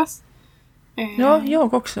vintras. Ja,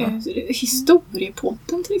 jag också.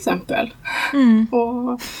 Historiepodden till exempel.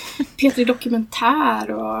 Och P3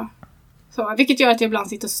 Dokumentär och så, vilket gör att jag ibland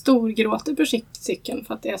sitter och storgråter på cykeln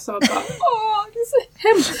för att det är så bara, det är så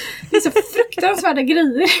hemskt. Det är så fruktansvärda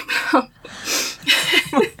grejer ibland.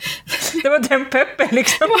 Det var den peppen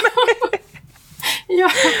liksom. Ja,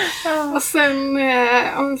 och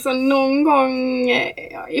sen någon gång,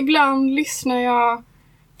 ibland lyssnar jag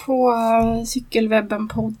på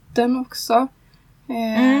Cykelwebben-podden också.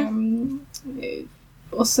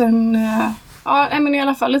 Och sen, men i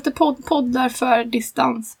alla fall lite poddar för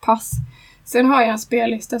distanspass. Sen har jag en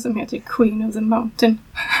spellista som heter Queen of the Mountain.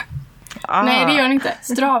 Nej, det gör den inte.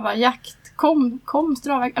 Strava-jakt. Kom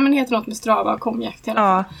Strava. Men det heter något med Strava och komjakt i alla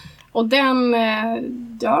fall. Och den,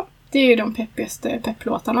 det är ju de peppigaste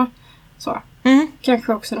pepplåtarna. Så.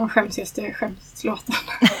 Kanske också de skämsigaste skämslåtarna.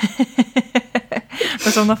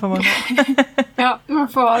 Men sådana får man ha. Ja, man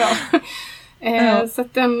får ha dem. Så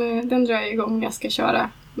att den drar jag igång när jag ska köra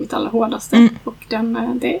mitt allra hårdaste. Och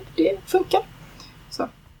det funkar. Så.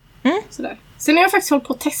 Sådär. Sen har jag faktiskt hållit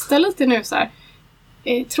på att testa lite nu så här,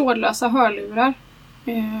 trådlösa hörlurar.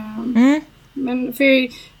 Men för jag har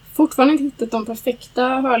fortfarande inte hittat de perfekta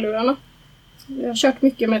hörlurarna. Jag har kört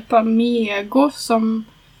mycket med ett par Mego som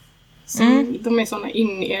de är sådana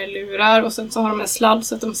in-ear-lurar och sen så har de en sladd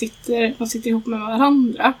så att de sitter ihop med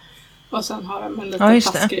varandra. Och sen har de en liten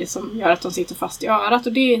plastgrej som gör att de sitter fast i örat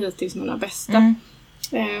och det är hittills mina bästa.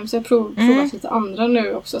 Så jag provat lite andra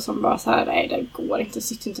nu också som bara så här, nej det går inte,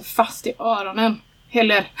 sitter inte fast i öronen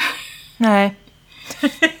heller. Nej.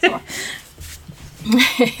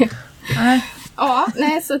 Ja,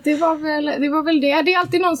 nej, så det var väl det. Det är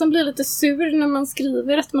alltid någon som blir lite sur när man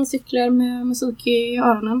skriver att man cyklar med musik i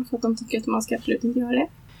öronen för att de tycker att man ska absolut inte göra det.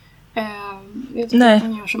 Jag tycker att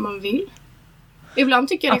man gör som man vill. Ibland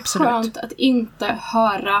tycker jag det är skönt att inte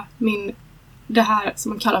höra det här som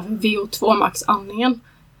man kallar för VO2 max-andningen.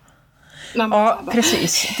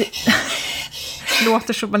 Precis. Det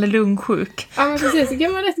låter som man är lungsjuk. Ja, men precis. Det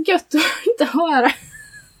kan vara rätt gött att inte höra.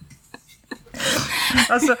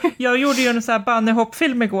 Alltså, jag gjorde ju en sån här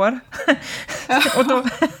bunnyhopp-film igår.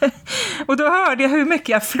 och då hörde jag hur mycket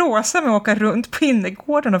jag flåsade med att åka runt på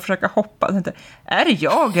innergården och försöka hoppa. Jag tänkte, är det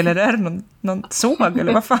jag eller är det någon såg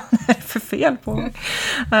eller vad fan är det för fel på mig?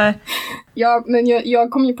 Ja, men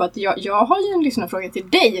jag kom ju på att jag har ju en lyssnarfråga till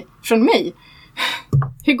dig från mig.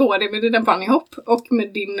 Hur går det med dina bunnyhopp och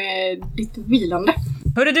med ditt vilande?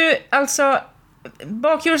 Hörru du, alltså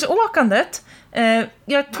bakhjulsåkandet,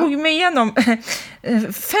 jag tog mig igenom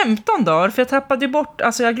 15 dagar, för jag tappade bort,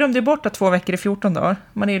 alltså jag glömde bort att 2 veckor i 14 dagar.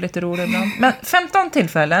 Man är ju lite rolig ibland. Men 15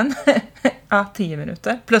 tillfällen, 10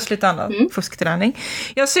 minuter, plus lite annan fuskträning.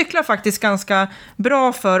 Jag cyklar faktiskt ganska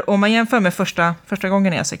bra om man jämför med första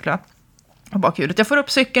gången jag cyklar på bakhjulet. Jag får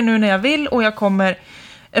upp cykeln nu när jag vill och jag kommer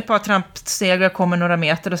ett par trampsteg, jag kommer några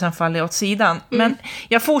meter och sen faller jag åt sidan. Men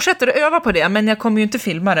jag fortsätter att öva på det, men jag kommer ju inte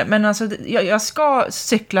filma det. Men alltså, jag ska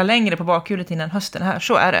cykla längre på bakhjulet innan hösten här,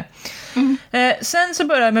 så är det. Sen så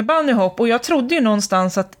började jag med bunnyhopp och jag trodde ju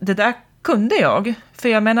någonstans att det där kunde jag. För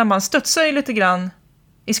jag menar, man studsar ju lite grann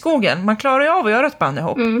i skogen. Man klarar ju av att göra ett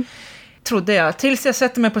bunnyhopp. Trodde jag, tills jag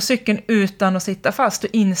sätter mig på cykeln utan att sitta fast och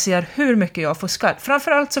inser hur mycket jag fuskar.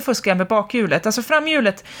 Framförallt så fuskar jag med bakhjulet. Alltså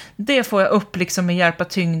framhjulet, det får jag upp liksom med hjälp av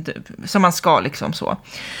tyngd som man ska liksom så.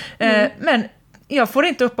 Men jag får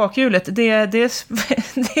inte upp bakhjulet. Det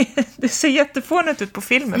ser jättefånigt ut på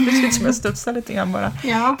filmen, precis som jag studsar lite grann bara.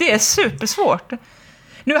 Ja. Det är supersvårt.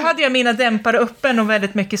 Nu hade jag mina dämpare uppen och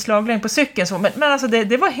väldigt mycket slaglängd på cykeln. Så, men alltså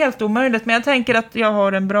det var helt omöjligt. Men jag tänker att jag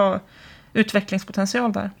har en bra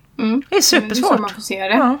utvecklingspotential där. Det är supersvårt. Det är så man får se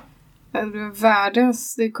det. Ja.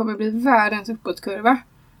 Det kommer bli världens uppåtkurva.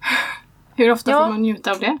 Hur ofta får man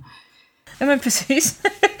njuta av det? Ja, men precis.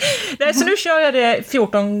 Så nu kör jag det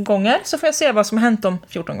 14 gånger. Så får jag se vad som har hänt om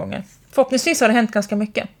 14 gånger. Förhoppningsvis har det hänt ganska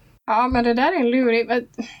mycket. Ja, men det där är en lurig.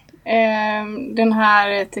 Den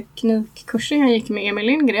här teknikkursen jag gick med Emil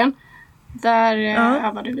Lindgren. Där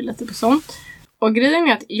övade vi lite på sånt. Och grejen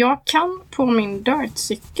är att jag kan på min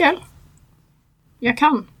dirtcykel. Jag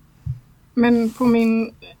kan. Men på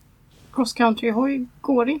min cross country-hoj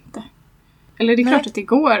går det inte. Eller det är klart att det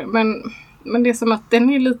går. Men det är som att den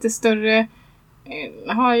är lite större.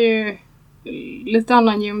 Har ju lite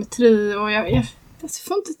annan geometri. Och jag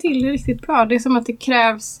får inte till det riktigt bra. Det är som att det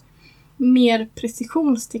krävs mer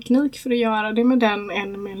precisionsteknik för att göra det med den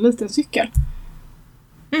än med en liten cykel.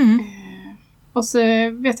 Och så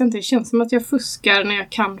vet jag inte, det känns som att jag fuskar när jag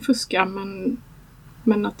kan fuska.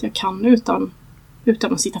 Men att jag kan utan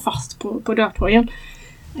att sitta fast på dörthojen.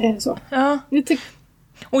 Så. Ja.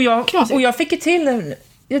 Och jag fick ju till...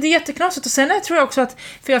 Ja, det är jätteknasigt. Och sen tror jag också att...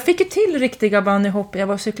 För jag fick ju till riktiga bunnyhopp. Jag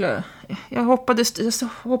var cyklare. Jag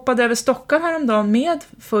hoppade över stockar häromdagen med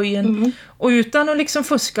föjen. Och utan att liksom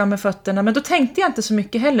fuska med fötterna. Men då tänkte jag inte så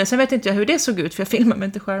mycket heller. Sen vet inte jag hur det såg ut. För jag filmade mig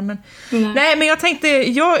inte skärmen. Nej, men jag tänkte...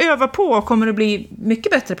 Jag övar på och kommer att bli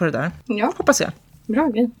mycket bättre på det där. Ja. Hoppas jag. Bra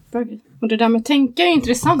grej. Och det där med att tänka är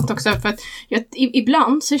intressant också. För att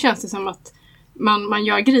ibland så känns det som att man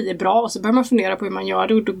gör grejer bra. Och så börjar man fundera på hur man gör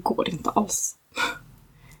det. Och då går det inte alls.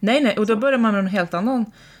 Nej, och då börjar man med en helt annan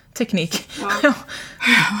teknik. Ja,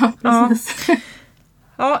 precis.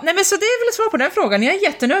 Ja, nej, men så det är väl svar på den frågan. Jag är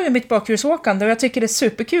jättenöjd med mitt bakhjulsåkande och jag tycker det är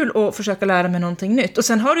superkul att försöka lära mig någonting nytt. Och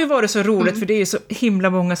sen har det ju varit så roligt för det är ju så himla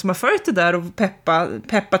många som har följt det där och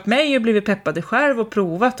peppat mig och blivit peppade själv och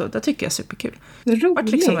provat och det tycker jag är superkul. Roligt. Det har varit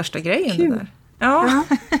liksom värsta grejen det där. Ja.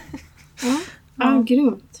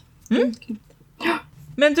 Grymt.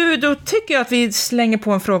 Men då tycker jag att vi slänger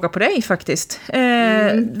på en fråga på dig faktiskt.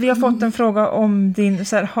 Vi har fått en fråga om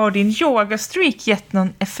har din yogastreak gett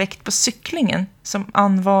någon effekt på cyklingen? Som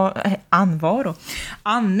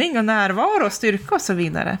andning och närvaro, styrka och så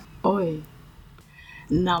vidare. Oj.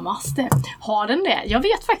 Namaste. Har den det? Jag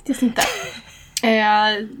vet faktiskt inte.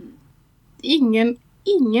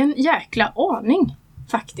 Ingen jäkla aning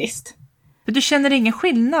faktiskt. Du känner ingen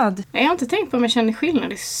skillnad? Jag har inte tänkt på om jag känner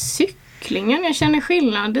skillnad i cyklingen. Jag känner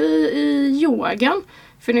skillnad i yogan.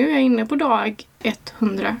 För nu är jag inne på dag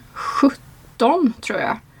 117 tror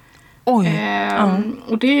jag. Oj.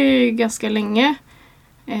 Och det är ganska länge.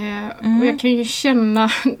 Och jag kan ju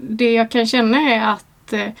känna... Det jag kan känna är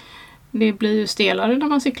att det blir ju stelare när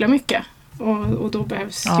man cyklar mycket. Och då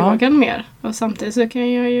behövs yogan mer. Och samtidigt så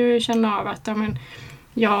kan jag ju känna av att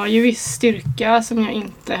jag har ju viss styrka som jag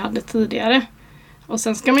inte hade tidigare. Och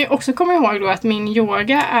sen ska man ju också komma ihåg då att min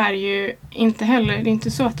yoga är ju inte heller... Det är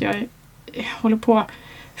inte så att jag håller på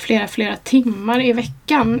flera timmar i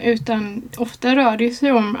veckan. Utan ofta rör det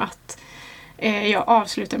sig om att jag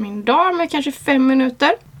avslutar min dag med kanske 5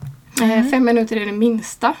 minuter. 5 minuter är det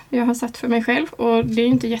minsta jag har satt för mig själv. Och det är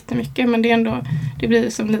ju inte jättemycket men det är ändå... Det blir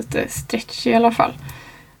som lite stretch i alla fall.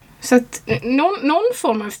 Så att någon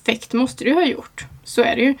form av effekt måste det ha gjort. Så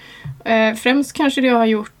är det ju. Främst kanske det har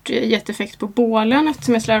gjort jätteeffekt på bålen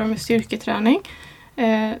eftersom jag slarvar med styrketräning.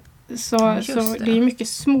 Så det är mycket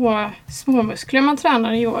små muskler man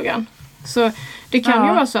tränar i yogan. Så det kan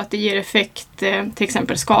ju vara så att det ger effekt till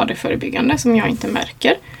exempel skadeförebyggande som jag inte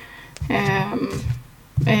märker.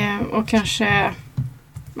 Och kanske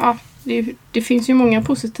det finns ju många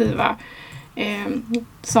positiva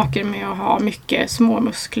saker med att ha mycket små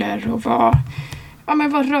muskler och vara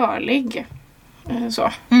rörlig.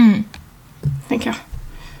 Så. Tänker jag.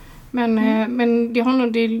 Men det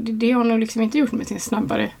har nog liksom inte gjort mig till en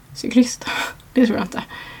snabbare cyklist. Det tror jag inte.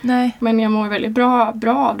 Nej. Men jag mår väldigt bra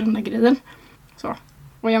av den där grejen. Så.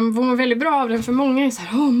 Och jag mår väldigt bra av den för många är så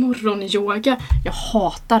här, morgonyoga. Jag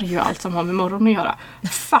hatar ju allt som har med morgon att göra.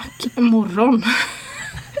 Fuck morgon.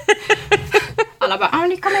 Alla bara,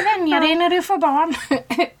 ni kommer vänja dig när du får barn.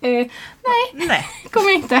 Nej,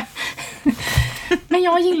 kommer inte. Men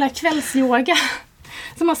jag gillar kvällsyoga.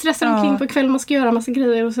 Så man stressar omkring på kväll, man ska göra massa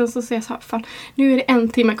grejer. Och sen så säger jag så här, fan, nu är det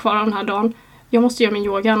 1 timme kvar av den här dagen. Jag måste göra min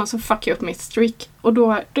yoga, annars så fuckar jag upp mitt streak. Och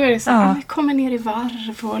då är det så här, jag kommer ner i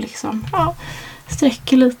varv och liksom,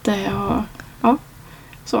 sträcker lite och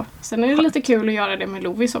så. Sen är det lite kul att göra det med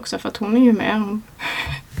Lovis också, för att hon är ju med. Hon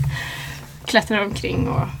klättrar omkring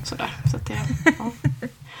och sådär. Så att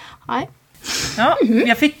nej. Ja,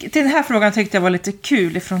 jag fick, till den här frågan tyckte jag var lite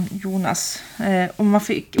kul ifrån Jonas. Om vi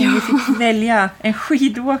fick välja en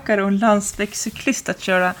skidåkare och en landsvägscyklist att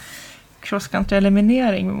köra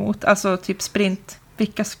cross-country-eliminering mot, alltså typ sprint.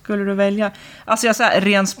 Vilka skulle du välja? Alltså jag säger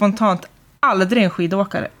rent spontant, aldrig en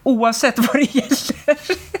skidåkare. Oavsett vad det gäller.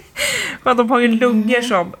 För de har ju lungor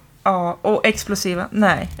som, och explosiva.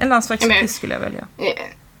 Nej, en landsvägscyklist skulle jag välja.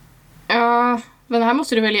 Ja, men här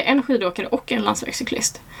måste du välja en skidåkare och en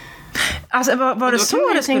landsvägscyklist. Alltså var det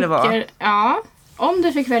så det skulle vara? Ja, Om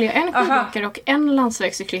du fick välja en skidåkare och en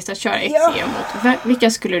landsvägscyklist att köra XC mot,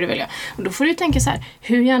 vilka skulle du välja? Och då får du tänka så här,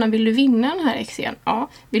 hur gärna vill du vinna den här XC:n? Ja,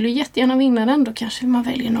 vill du jättegärna vinna den, då kanske man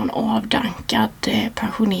väljer någon avdankad,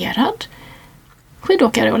 pensionerad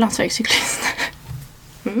skidåkare och landsvägscyklist.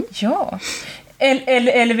 Mm. Ja.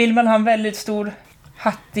 Eller vill man ha en väldigt stor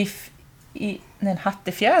en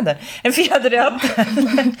hattifjäder. En fjäder i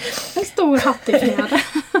hatten. En stor hattifjäder.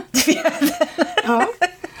 Ja.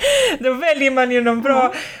 Då väljer man ju någon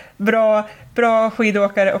bra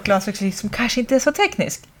skidåkare och landsvägscyklist som kanske inte är så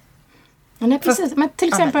teknisk. Nej, precis. Men till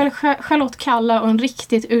exempel Charlotte Kalla och en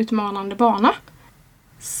riktigt utmanande bana.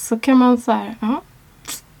 Så kan man så här,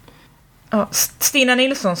 Ja, Stina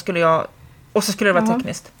Nilsson skulle jag... Och så skulle det vara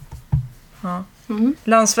tekniskt. Ja. Mm.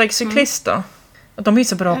 Landsvägscyklist då? De är ju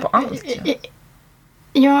så bra på allt.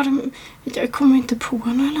 Ja, jag kommer inte på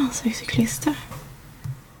några landsvägscyklister.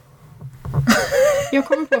 Jag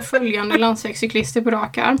kommer på följande landsvägscyklister på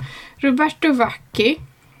rak arm. Roberto Vacchi.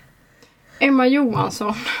 Emma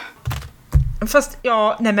Johansson. Fast,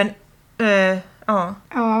 ja, nej men... ja.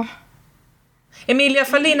 Emilia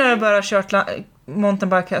Fahlin har bara kört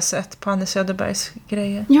mountainbike, har jag sett på Annie Söderbergs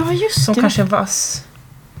grejer. Ja, just det. Som kanske är vass.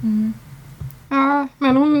 Mm. Ja,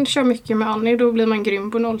 men hon kör mycket med Annie, då blir man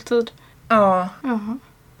grym på nolltid. Ja.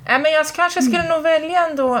 Ja, men jag kanske skulle nog välja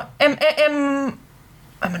ändå...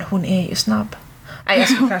 Ja, men hon är ju snabb. Nej, jag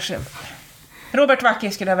skulle kanske... Robert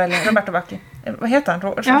Vacchi skulle jag välja. Roberto Vacchi. Vad heter han?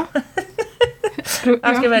 Robert? Ja.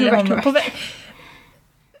 Jag ska välja honom.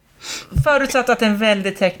 Förutsatt att det är en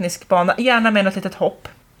väldigt teknisk bana. Gärna med något litet hopp.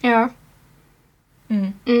 Ja.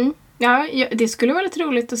 Ja, det skulle vara lite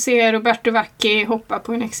roligt att se Roberto Vacchi hoppa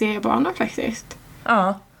på en XC-bana faktiskt.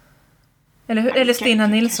 Ja. Eller hur? Eller Stina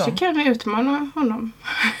Nilsson. Så kan jag utmana honom.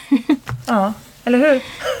 Ja, eller hur?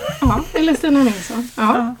 Ja, eller Stina Nilsson.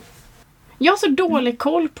 Ja. Jag har så dålig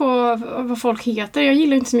koll på vad folk heter. Jag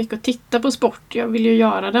gillar inte så mycket att titta på sport. Jag vill ju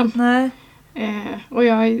göra den. Nej. Och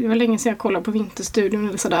det var länge sedan jag kollade på Vinterstudion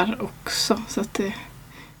eller sådär också. Så att det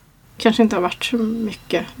kanske inte har varit så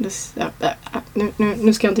mycket. Nu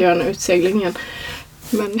ska jag inte göra en utsegling igen.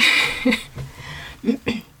 Men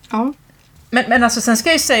ja. Men alltså sen ska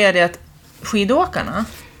jag ju säga det att skidåkarna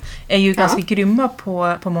är ju ganska grymma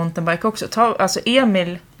på mountainbike också. Alltså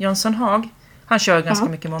Emil Jönsson Haag, han kör ganska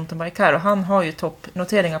mycket mountainbike här och han har ju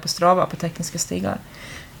toppnoteringar på Strava på tekniska stigar.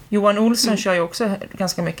 Johan Olsson kör ju också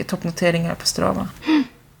ganska mycket toppnoteringar på Strava.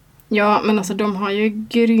 Ja, men alltså de har ju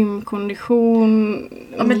grym kondition.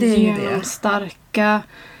 Ja, men det är ju det. Starka.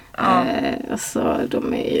 Ja. Alltså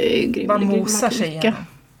de är ju grymma. Bara mosar sig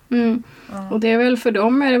igenom. Ja. Och det är väl för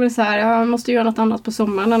dem är det väl så här, jag måste göra något annat på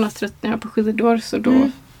sommaren annars tröttnar jag på skidor så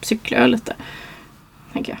då cyklar jag lite.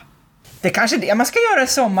 Tänker jag. Det är kanske det man ska göra i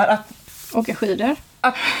sommar. Att åka skidor?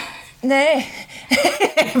 Nej,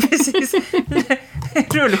 precis.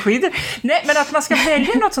 Rullskidor. Nej, men att man ska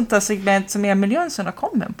välja något sånt där segment som Emil Jönsson har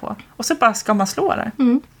kommit på. Och så bara ska man slå det.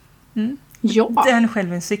 Ja. Den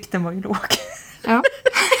självinsikten var ju låg. Ja.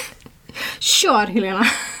 Kör, Helena.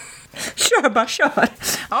 Kör.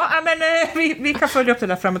 Ja, men vi kan följa upp det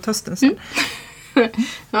där framåt hösten sen.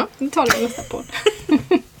 Ja, nu talar vi nästa på.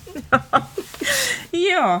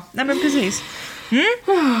 Ja, nej men precis.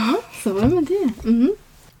 Ja, så var det med det.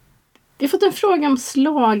 Vi har fått en fråga om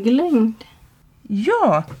slaglängd.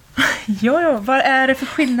 Ja. Vad är det för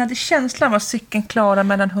skillnad i känslan vad cykeln klarar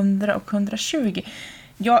mellan 100 och 120?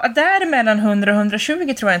 Ja, där mellan 100 och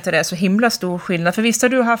 120 tror jag inte det är så himla stor skillnad. För visst har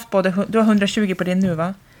du haft du har 120 på din nu,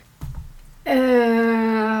 va?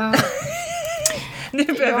 Nu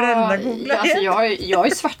behöver Elna googla. Alltså jag har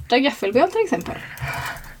ju svarta gaffelben till exempel.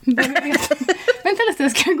 Vänta lite,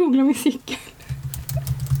 jag ska googla min cykel.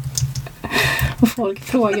 Och folk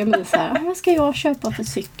frågar mig så här, vad ska jag köpa för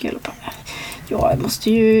cykel? Jag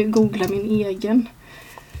måste ju googla min egen.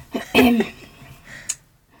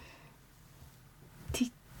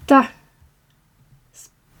 Titta.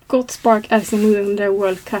 Scott Spark RC900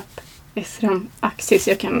 World Cup SRAM Axis.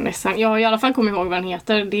 Jag kan nästan, jag har i alla fall kommit ihåg vad den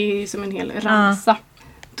heter. Det är som en hel ramsa.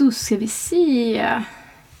 Då ska vi se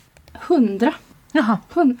 100. Jaha.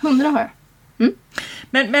 100 har jag.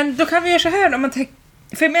 Men då kan vi göra så här om man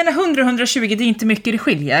för jag menar 100-120 det är inte mycket det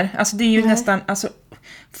skiljer. Alltså det är ju nästan alltså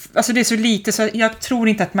det är så lite så jag tror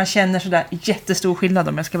inte att man känner sådär jättestor skillnad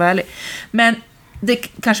om jag ska vara ärlig. Men det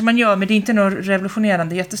kanske man gör, men det är inte någon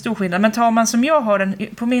revolutionerande jättestor skillnad. Men tar man som jag har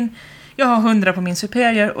jag har 100 på min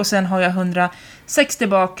Superior och sen har jag 160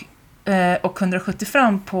 bak och 170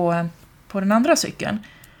 fram på den andra cykeln.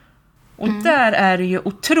 Och där är det ju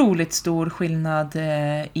otroligt stor skillnad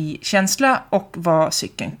i känsla och vad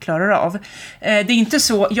cykeln klarar av. Det är inte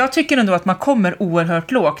så, jag tycker ändå att man kommer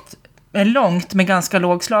oerhört lågt är långt med ganska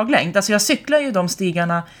låg slaglängd. Alltså jag cyklar ju de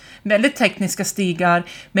stigarna, väldigt tekniska stigar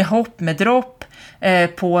med hopp, med dropp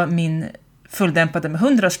på min fulldämpade med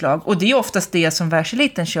 100 slag. Och det är oftast det som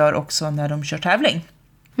världseliten kör också när de kör tävling.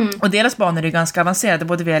 Och deras banor är ju ganska avancerade,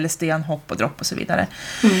 både vad gäller sten, hopp och dropp och så vidare.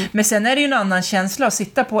 Men sen är det ju en annan känsla att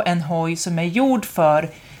sitta på en hoj som är gjord för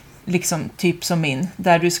liksom typ som min,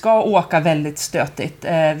 där du ska åka väldigt stötigt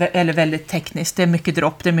eller väldigt tekniskt. Det är mycket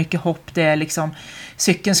dropp, det är mycket hopp, det är liksom,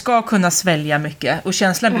 cykeln ska kunna svälja mycket och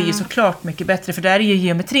känslan blir ju såklart mycket bättre, för där är ju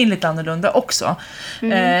geometrin lite annorlunda också.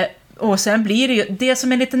 Och sen blir det ju, det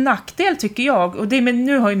som är lite nackdel tycker jag, och det, men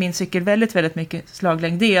nu har ju min cykel väldigt, väldigt mycket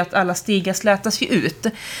slaglängd, det är att alla stigar slätas ju ut.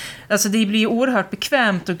 Alltså det blir ju oerhört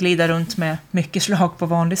bekvämt att glida runt med mycket slag på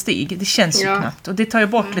vanlig stig. Det känns ju knappt, och det tar ju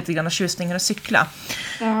bort lite grann av tjusningen att cykla.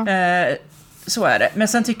 Så är det. Men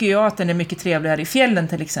sen tycker jag att den är mycket trevligare i fjällen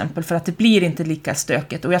till exempel, för att det blir inte lika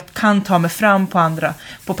stökigt, och jag kan ta mig fram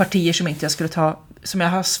på partier som inte jag skulle som jag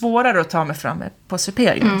har svårare att ta mig fram med på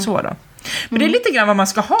Superior. Så då. Men det är lite grann vad man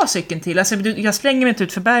ska ha cykeln till. Alltså, jag slänger mig inte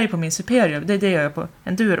ut för berg på min Superior. Det gör jag på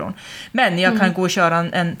enduron. Men jag kan gå och köra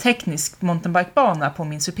en teknisk mountainbikebana på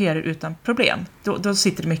min Superior utan problem. Då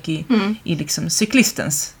sitter det mycket i liksom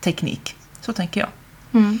cyklistens teknik. Så tänker jag.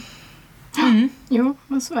 Jo,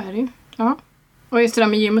 men så är det ju. Ja. Och just det där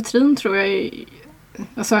med geometrin tror jag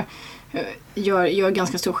alltså, gör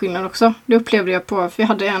ganska stor skillnad också. Det upplevde jag för jag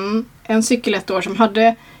hade en cykel ett år som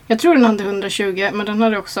hade, jag tror den hade 120, men den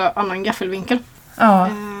hade också annan gaffelvinkel. Ja.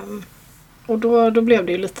 Och då blev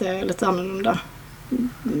det ju lite annorlunda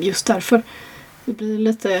just därför. Det blir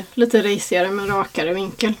lite racigare med rakare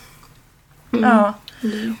vinkel. Ja.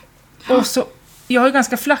 Och så, jag har ju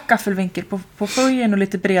ganska flack gaffelvinkel på följen och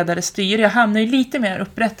lite bredare styr. Jag hamnar ju lite mer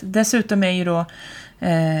upprätt. Dessutom är ju då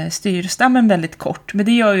styrstammen väldigt kort. Men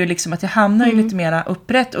det gör ju liksom att jag hamnar ju lite mer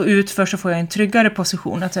upprätt, och utför så får jag en tryggare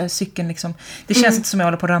position. Att cykeln liksom, det känns inte som jag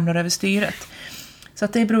håller på att ramla över styret. Så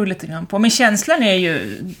att det beror lite grann på. Men känslan är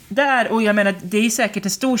ju där, och jag menar, det är säkert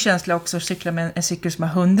en stor känsla också att cykla med en cykel som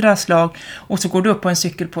har 100 slag, och så går du upp på en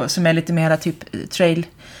cykel som är lite mer typ trail,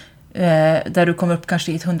 där du kommer upp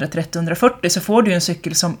kanske i 130-140, så får du en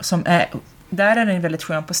cykel som är, där är den väldigt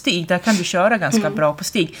skön på stig. Där kan du köra ganska bra på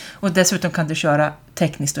stig, och dessutom kan du köra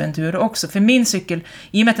tekniskt och enduro också. För min cykel,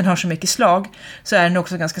 i och med att den har så mycket slag, så är den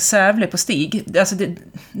också ganska sävlig på stig. Alltså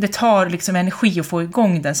det tar liksom energi att få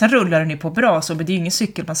igång den. Sen rullar den ju på bra, så men det är ju ingen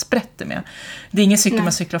cykel man sprätter med. Det är ingen cykel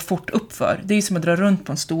man cyklar fort upp för. Det är ju som att dra runt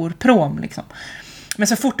på en stor prom liksom. Men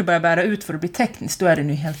så fort det börjar bära ut för att bli tekniskt, då är den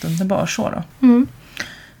ju helt underbar så då.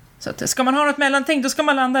 Så att, ska man ha något mellanting, då ska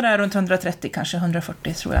man landa där runt 130, kanske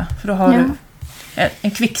 140 tror jag. För då har du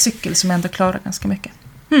en kvickcykel som ändå klarar ganska mycket.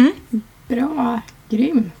 Bra,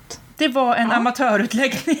 grymt. Det var en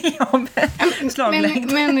amatörutläggning om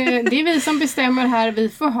slaglängd. Men det är vi som bestämmer här, vi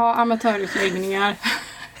får ha amatörutläggningar.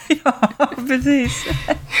 Ja, precis.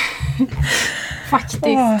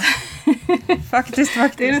 Faktiskt. Faktiskt.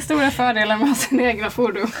 Det är den stora fördelen med sina egna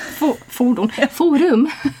forum.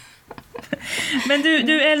 Men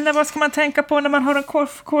du Elna, vad ska man tänka på när man har en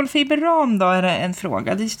kolfiberram då, är det en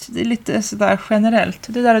fråga. Det är lite sådär generellt.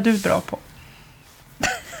 Det där är du bra på.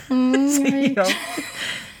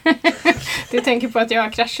 Du tänker på att jag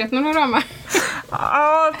har kraschat med några ramar.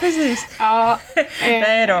 Ja, precis. Ja,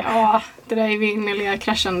 nej då. Ja, det där är vinnerliga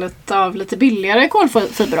kraschandet av lite billigare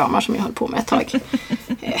kolfiberramar som jag höll på med ett tag.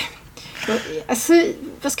 Alltså,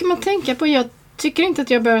 vad ska man tänka på? Jag tycker inte att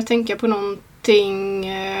jag behöver tänka på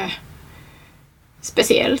någonting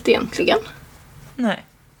speciellt egentligen. Nej.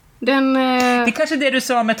 Det är kanske det du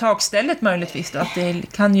sa med takstället möjligtvis då, att det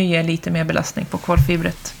kan ju ge lite mer belastning på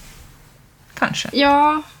kolfibret. Kanske.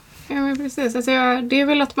 Ja men precis. Alltså det är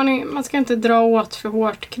väl att man ska inte dra åt för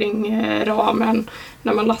hårt kring ramen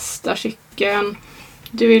när man lastar cykeln.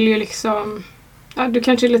 Du vill ju liksom, du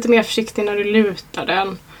kanske är lite mer försiktig när du lutar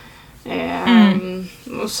den.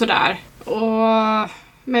 Och sådär.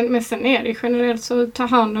 Men sen är det generellt så ta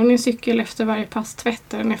hand om din cykel efter varje pass,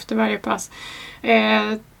 tvätta den efter varje pass.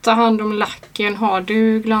 Ta hand om lacken. Har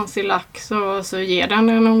du glansig lack så ge den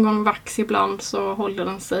en omgång vax ibland, så håller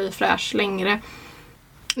den sig fräsch längre.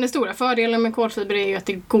 Den stora fördelen med kolfiber är ju att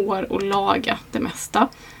det går att laga det mesta.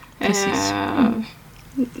 Precis.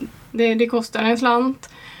 Det kostar en slant.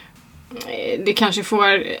 Det kanske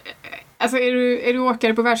får... Alltså är du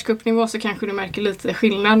åkare på världscupnivå så kanske du märker lite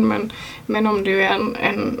skillnad, men om du är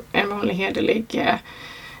en vanlig hederlig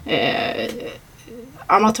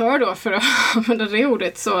amatör då, för att använda det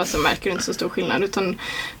ordet, så märker du inte så stor skillnad, utan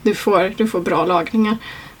du får bra lagningar.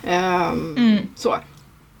 Så.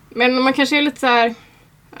 Men man kanske är lite så här,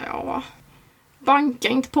 banka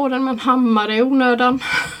inte på den med en hammare i onödan.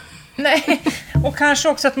 Nej, Och kanske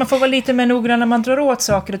också att man får vara lite mer noggrann när man drar åt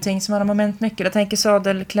saker och ting som man har momentnyckel. Jag tänker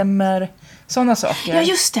sadelklämmer, sådana saker. Ja,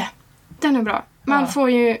 just det. Den är bra. Man får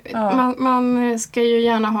ju, man ska ju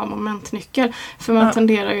gärna ha momentnyckel. För man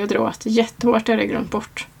tenderar ju att dra åt jättehårt, är det glömt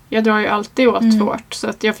bort. Jag drar ju alltid åt för hårt. Så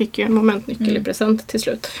att jag fick ju en momentnyckel i present till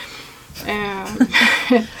slut.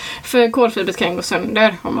 För kolfibret kan gå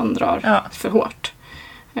sönder om man drar för hårt.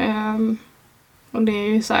 Och det är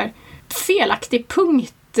ju så här, felaktig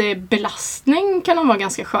punktbelastning kan de vara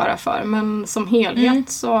ganska sköra för. Men som helhet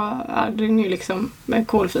så är det ju liksom med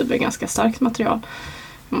kolfiber ganska starkt material.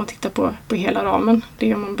 Om man tittar på hela ramen.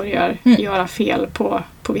 Det är om man börjar göra fel på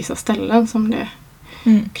vissa ställen som det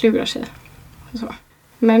klurar sig. Så.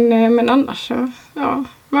 Men annars så,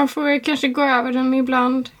 man får kanske gå över den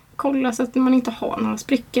ibland. Kolla så att man inte har några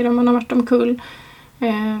sprickor om man har varit omkull.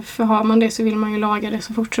 För har man det så vill man ju laga det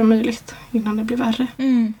så fort som möjligt innan det blir värre.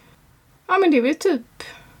 Ja, men det är väl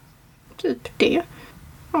typ det.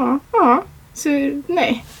 Ja. Så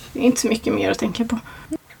nej, det är inte så mycket mer att tänka på.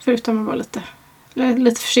 Förutom att vara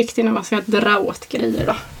lite försiktig när man ska dra åt grejer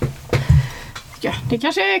då. Ja, det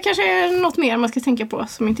kanske är något mer man ska tänka på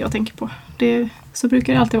som inte jag tänker på. Så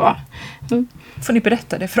brukar det alltid vara. Får ni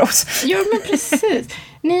berätta det för oss? Ja, men precis.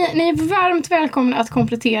 Ni är varmt välkomna att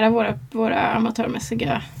komplettera våra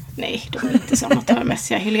amatörmässiga... Nej, de är inte så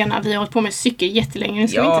amatörmässiga. Helena, vi har hållit på med cykel jättelänge. Nu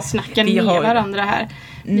ska vi inte snacka ner varandra här.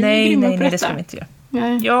 Nej, det ska vi inte göra.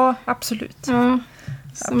 Nej. Ja, absolut. Ja.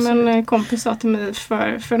 Som en kompis sa till mig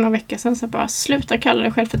för några veckor sedan, så bara, sluta kalla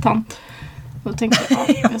dig själv för tant. Och då tänkte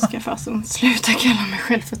jag ska fasen sluta kalla mig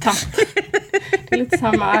själv för tant. Det är lite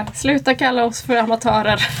samma. Sluta kalla oss för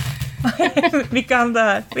amatörer. Vi kan det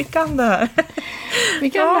här. Vi kan det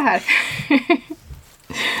här.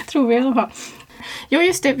 Tror vi i alla fall. Ja,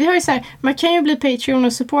 just det. Vi har ju så här, man kan ju bli Patreon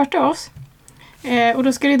och supporta oss. Och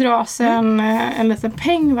då ska det dras en liten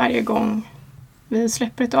peng varje gång vi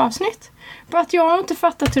släpper ett avsnitt. Bara att jag har inte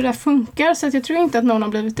fattat hur det funkar, så att jag tror inte att någon har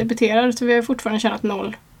blivit debiterad, så vi har fortfarande tjänat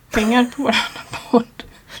 0 pengar på vår podd.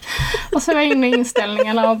 Och så var jag inne i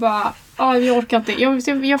inställningarna och bara, jag orkar inte.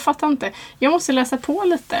 Jag fattar inte. Jag måste läsa på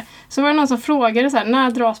lite. Så var det någon som frågade så här,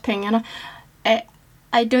 när dras pengarna?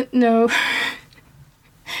 I don't know.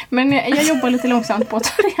 Men jag jobbar lite långsamt på att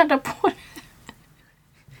ta reda på det.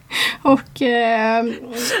 Och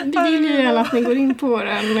vi vill ju gärna att ni går in på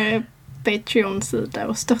vår Patreon-sida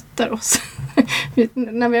och stöttar oss.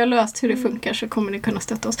 När vi har löst hur det funkar så kommer ni kunna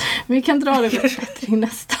stötta oss. Men vi kan dra det lite bättre i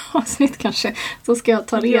nästa avsnitt kanske. Så ska jag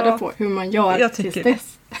ta reda på hur man gör tills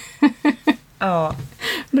dess. Ja.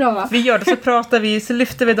 Bra, va? Vi gör det, så pratar vi, så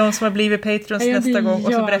lyfter vi de som har blivit Patreons nästa gång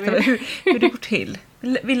och så berättar vi hur det går till.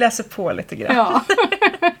 Vi läser på lite grann. Ja.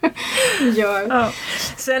 Ja.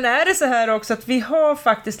 Sen är det så här också att vi har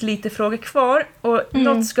faktiskt lite frågor kvar och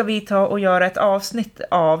något ska vi ta och göra ett avsnitt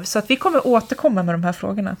av, så att vi kommer återkomma med de här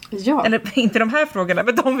frågorna. Ja. Eller inte de här frågorna,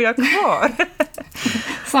 men de vi har kvar.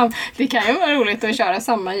 Det kan ju vara roligt att köra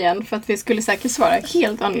samma igen, för att vi skulle säkert svara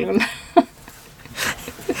helt annorlunda.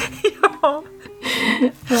 Ja.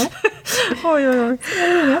 Oj.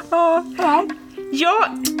 Ja,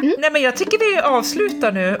 nej, men jag tycker vi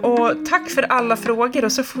avslutar nu, och tack för alla frågor,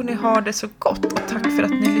 och så får ni ha det så gott, och tack för att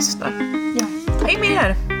ni lyssnar. Ja. Hej med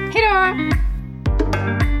er! Hej då!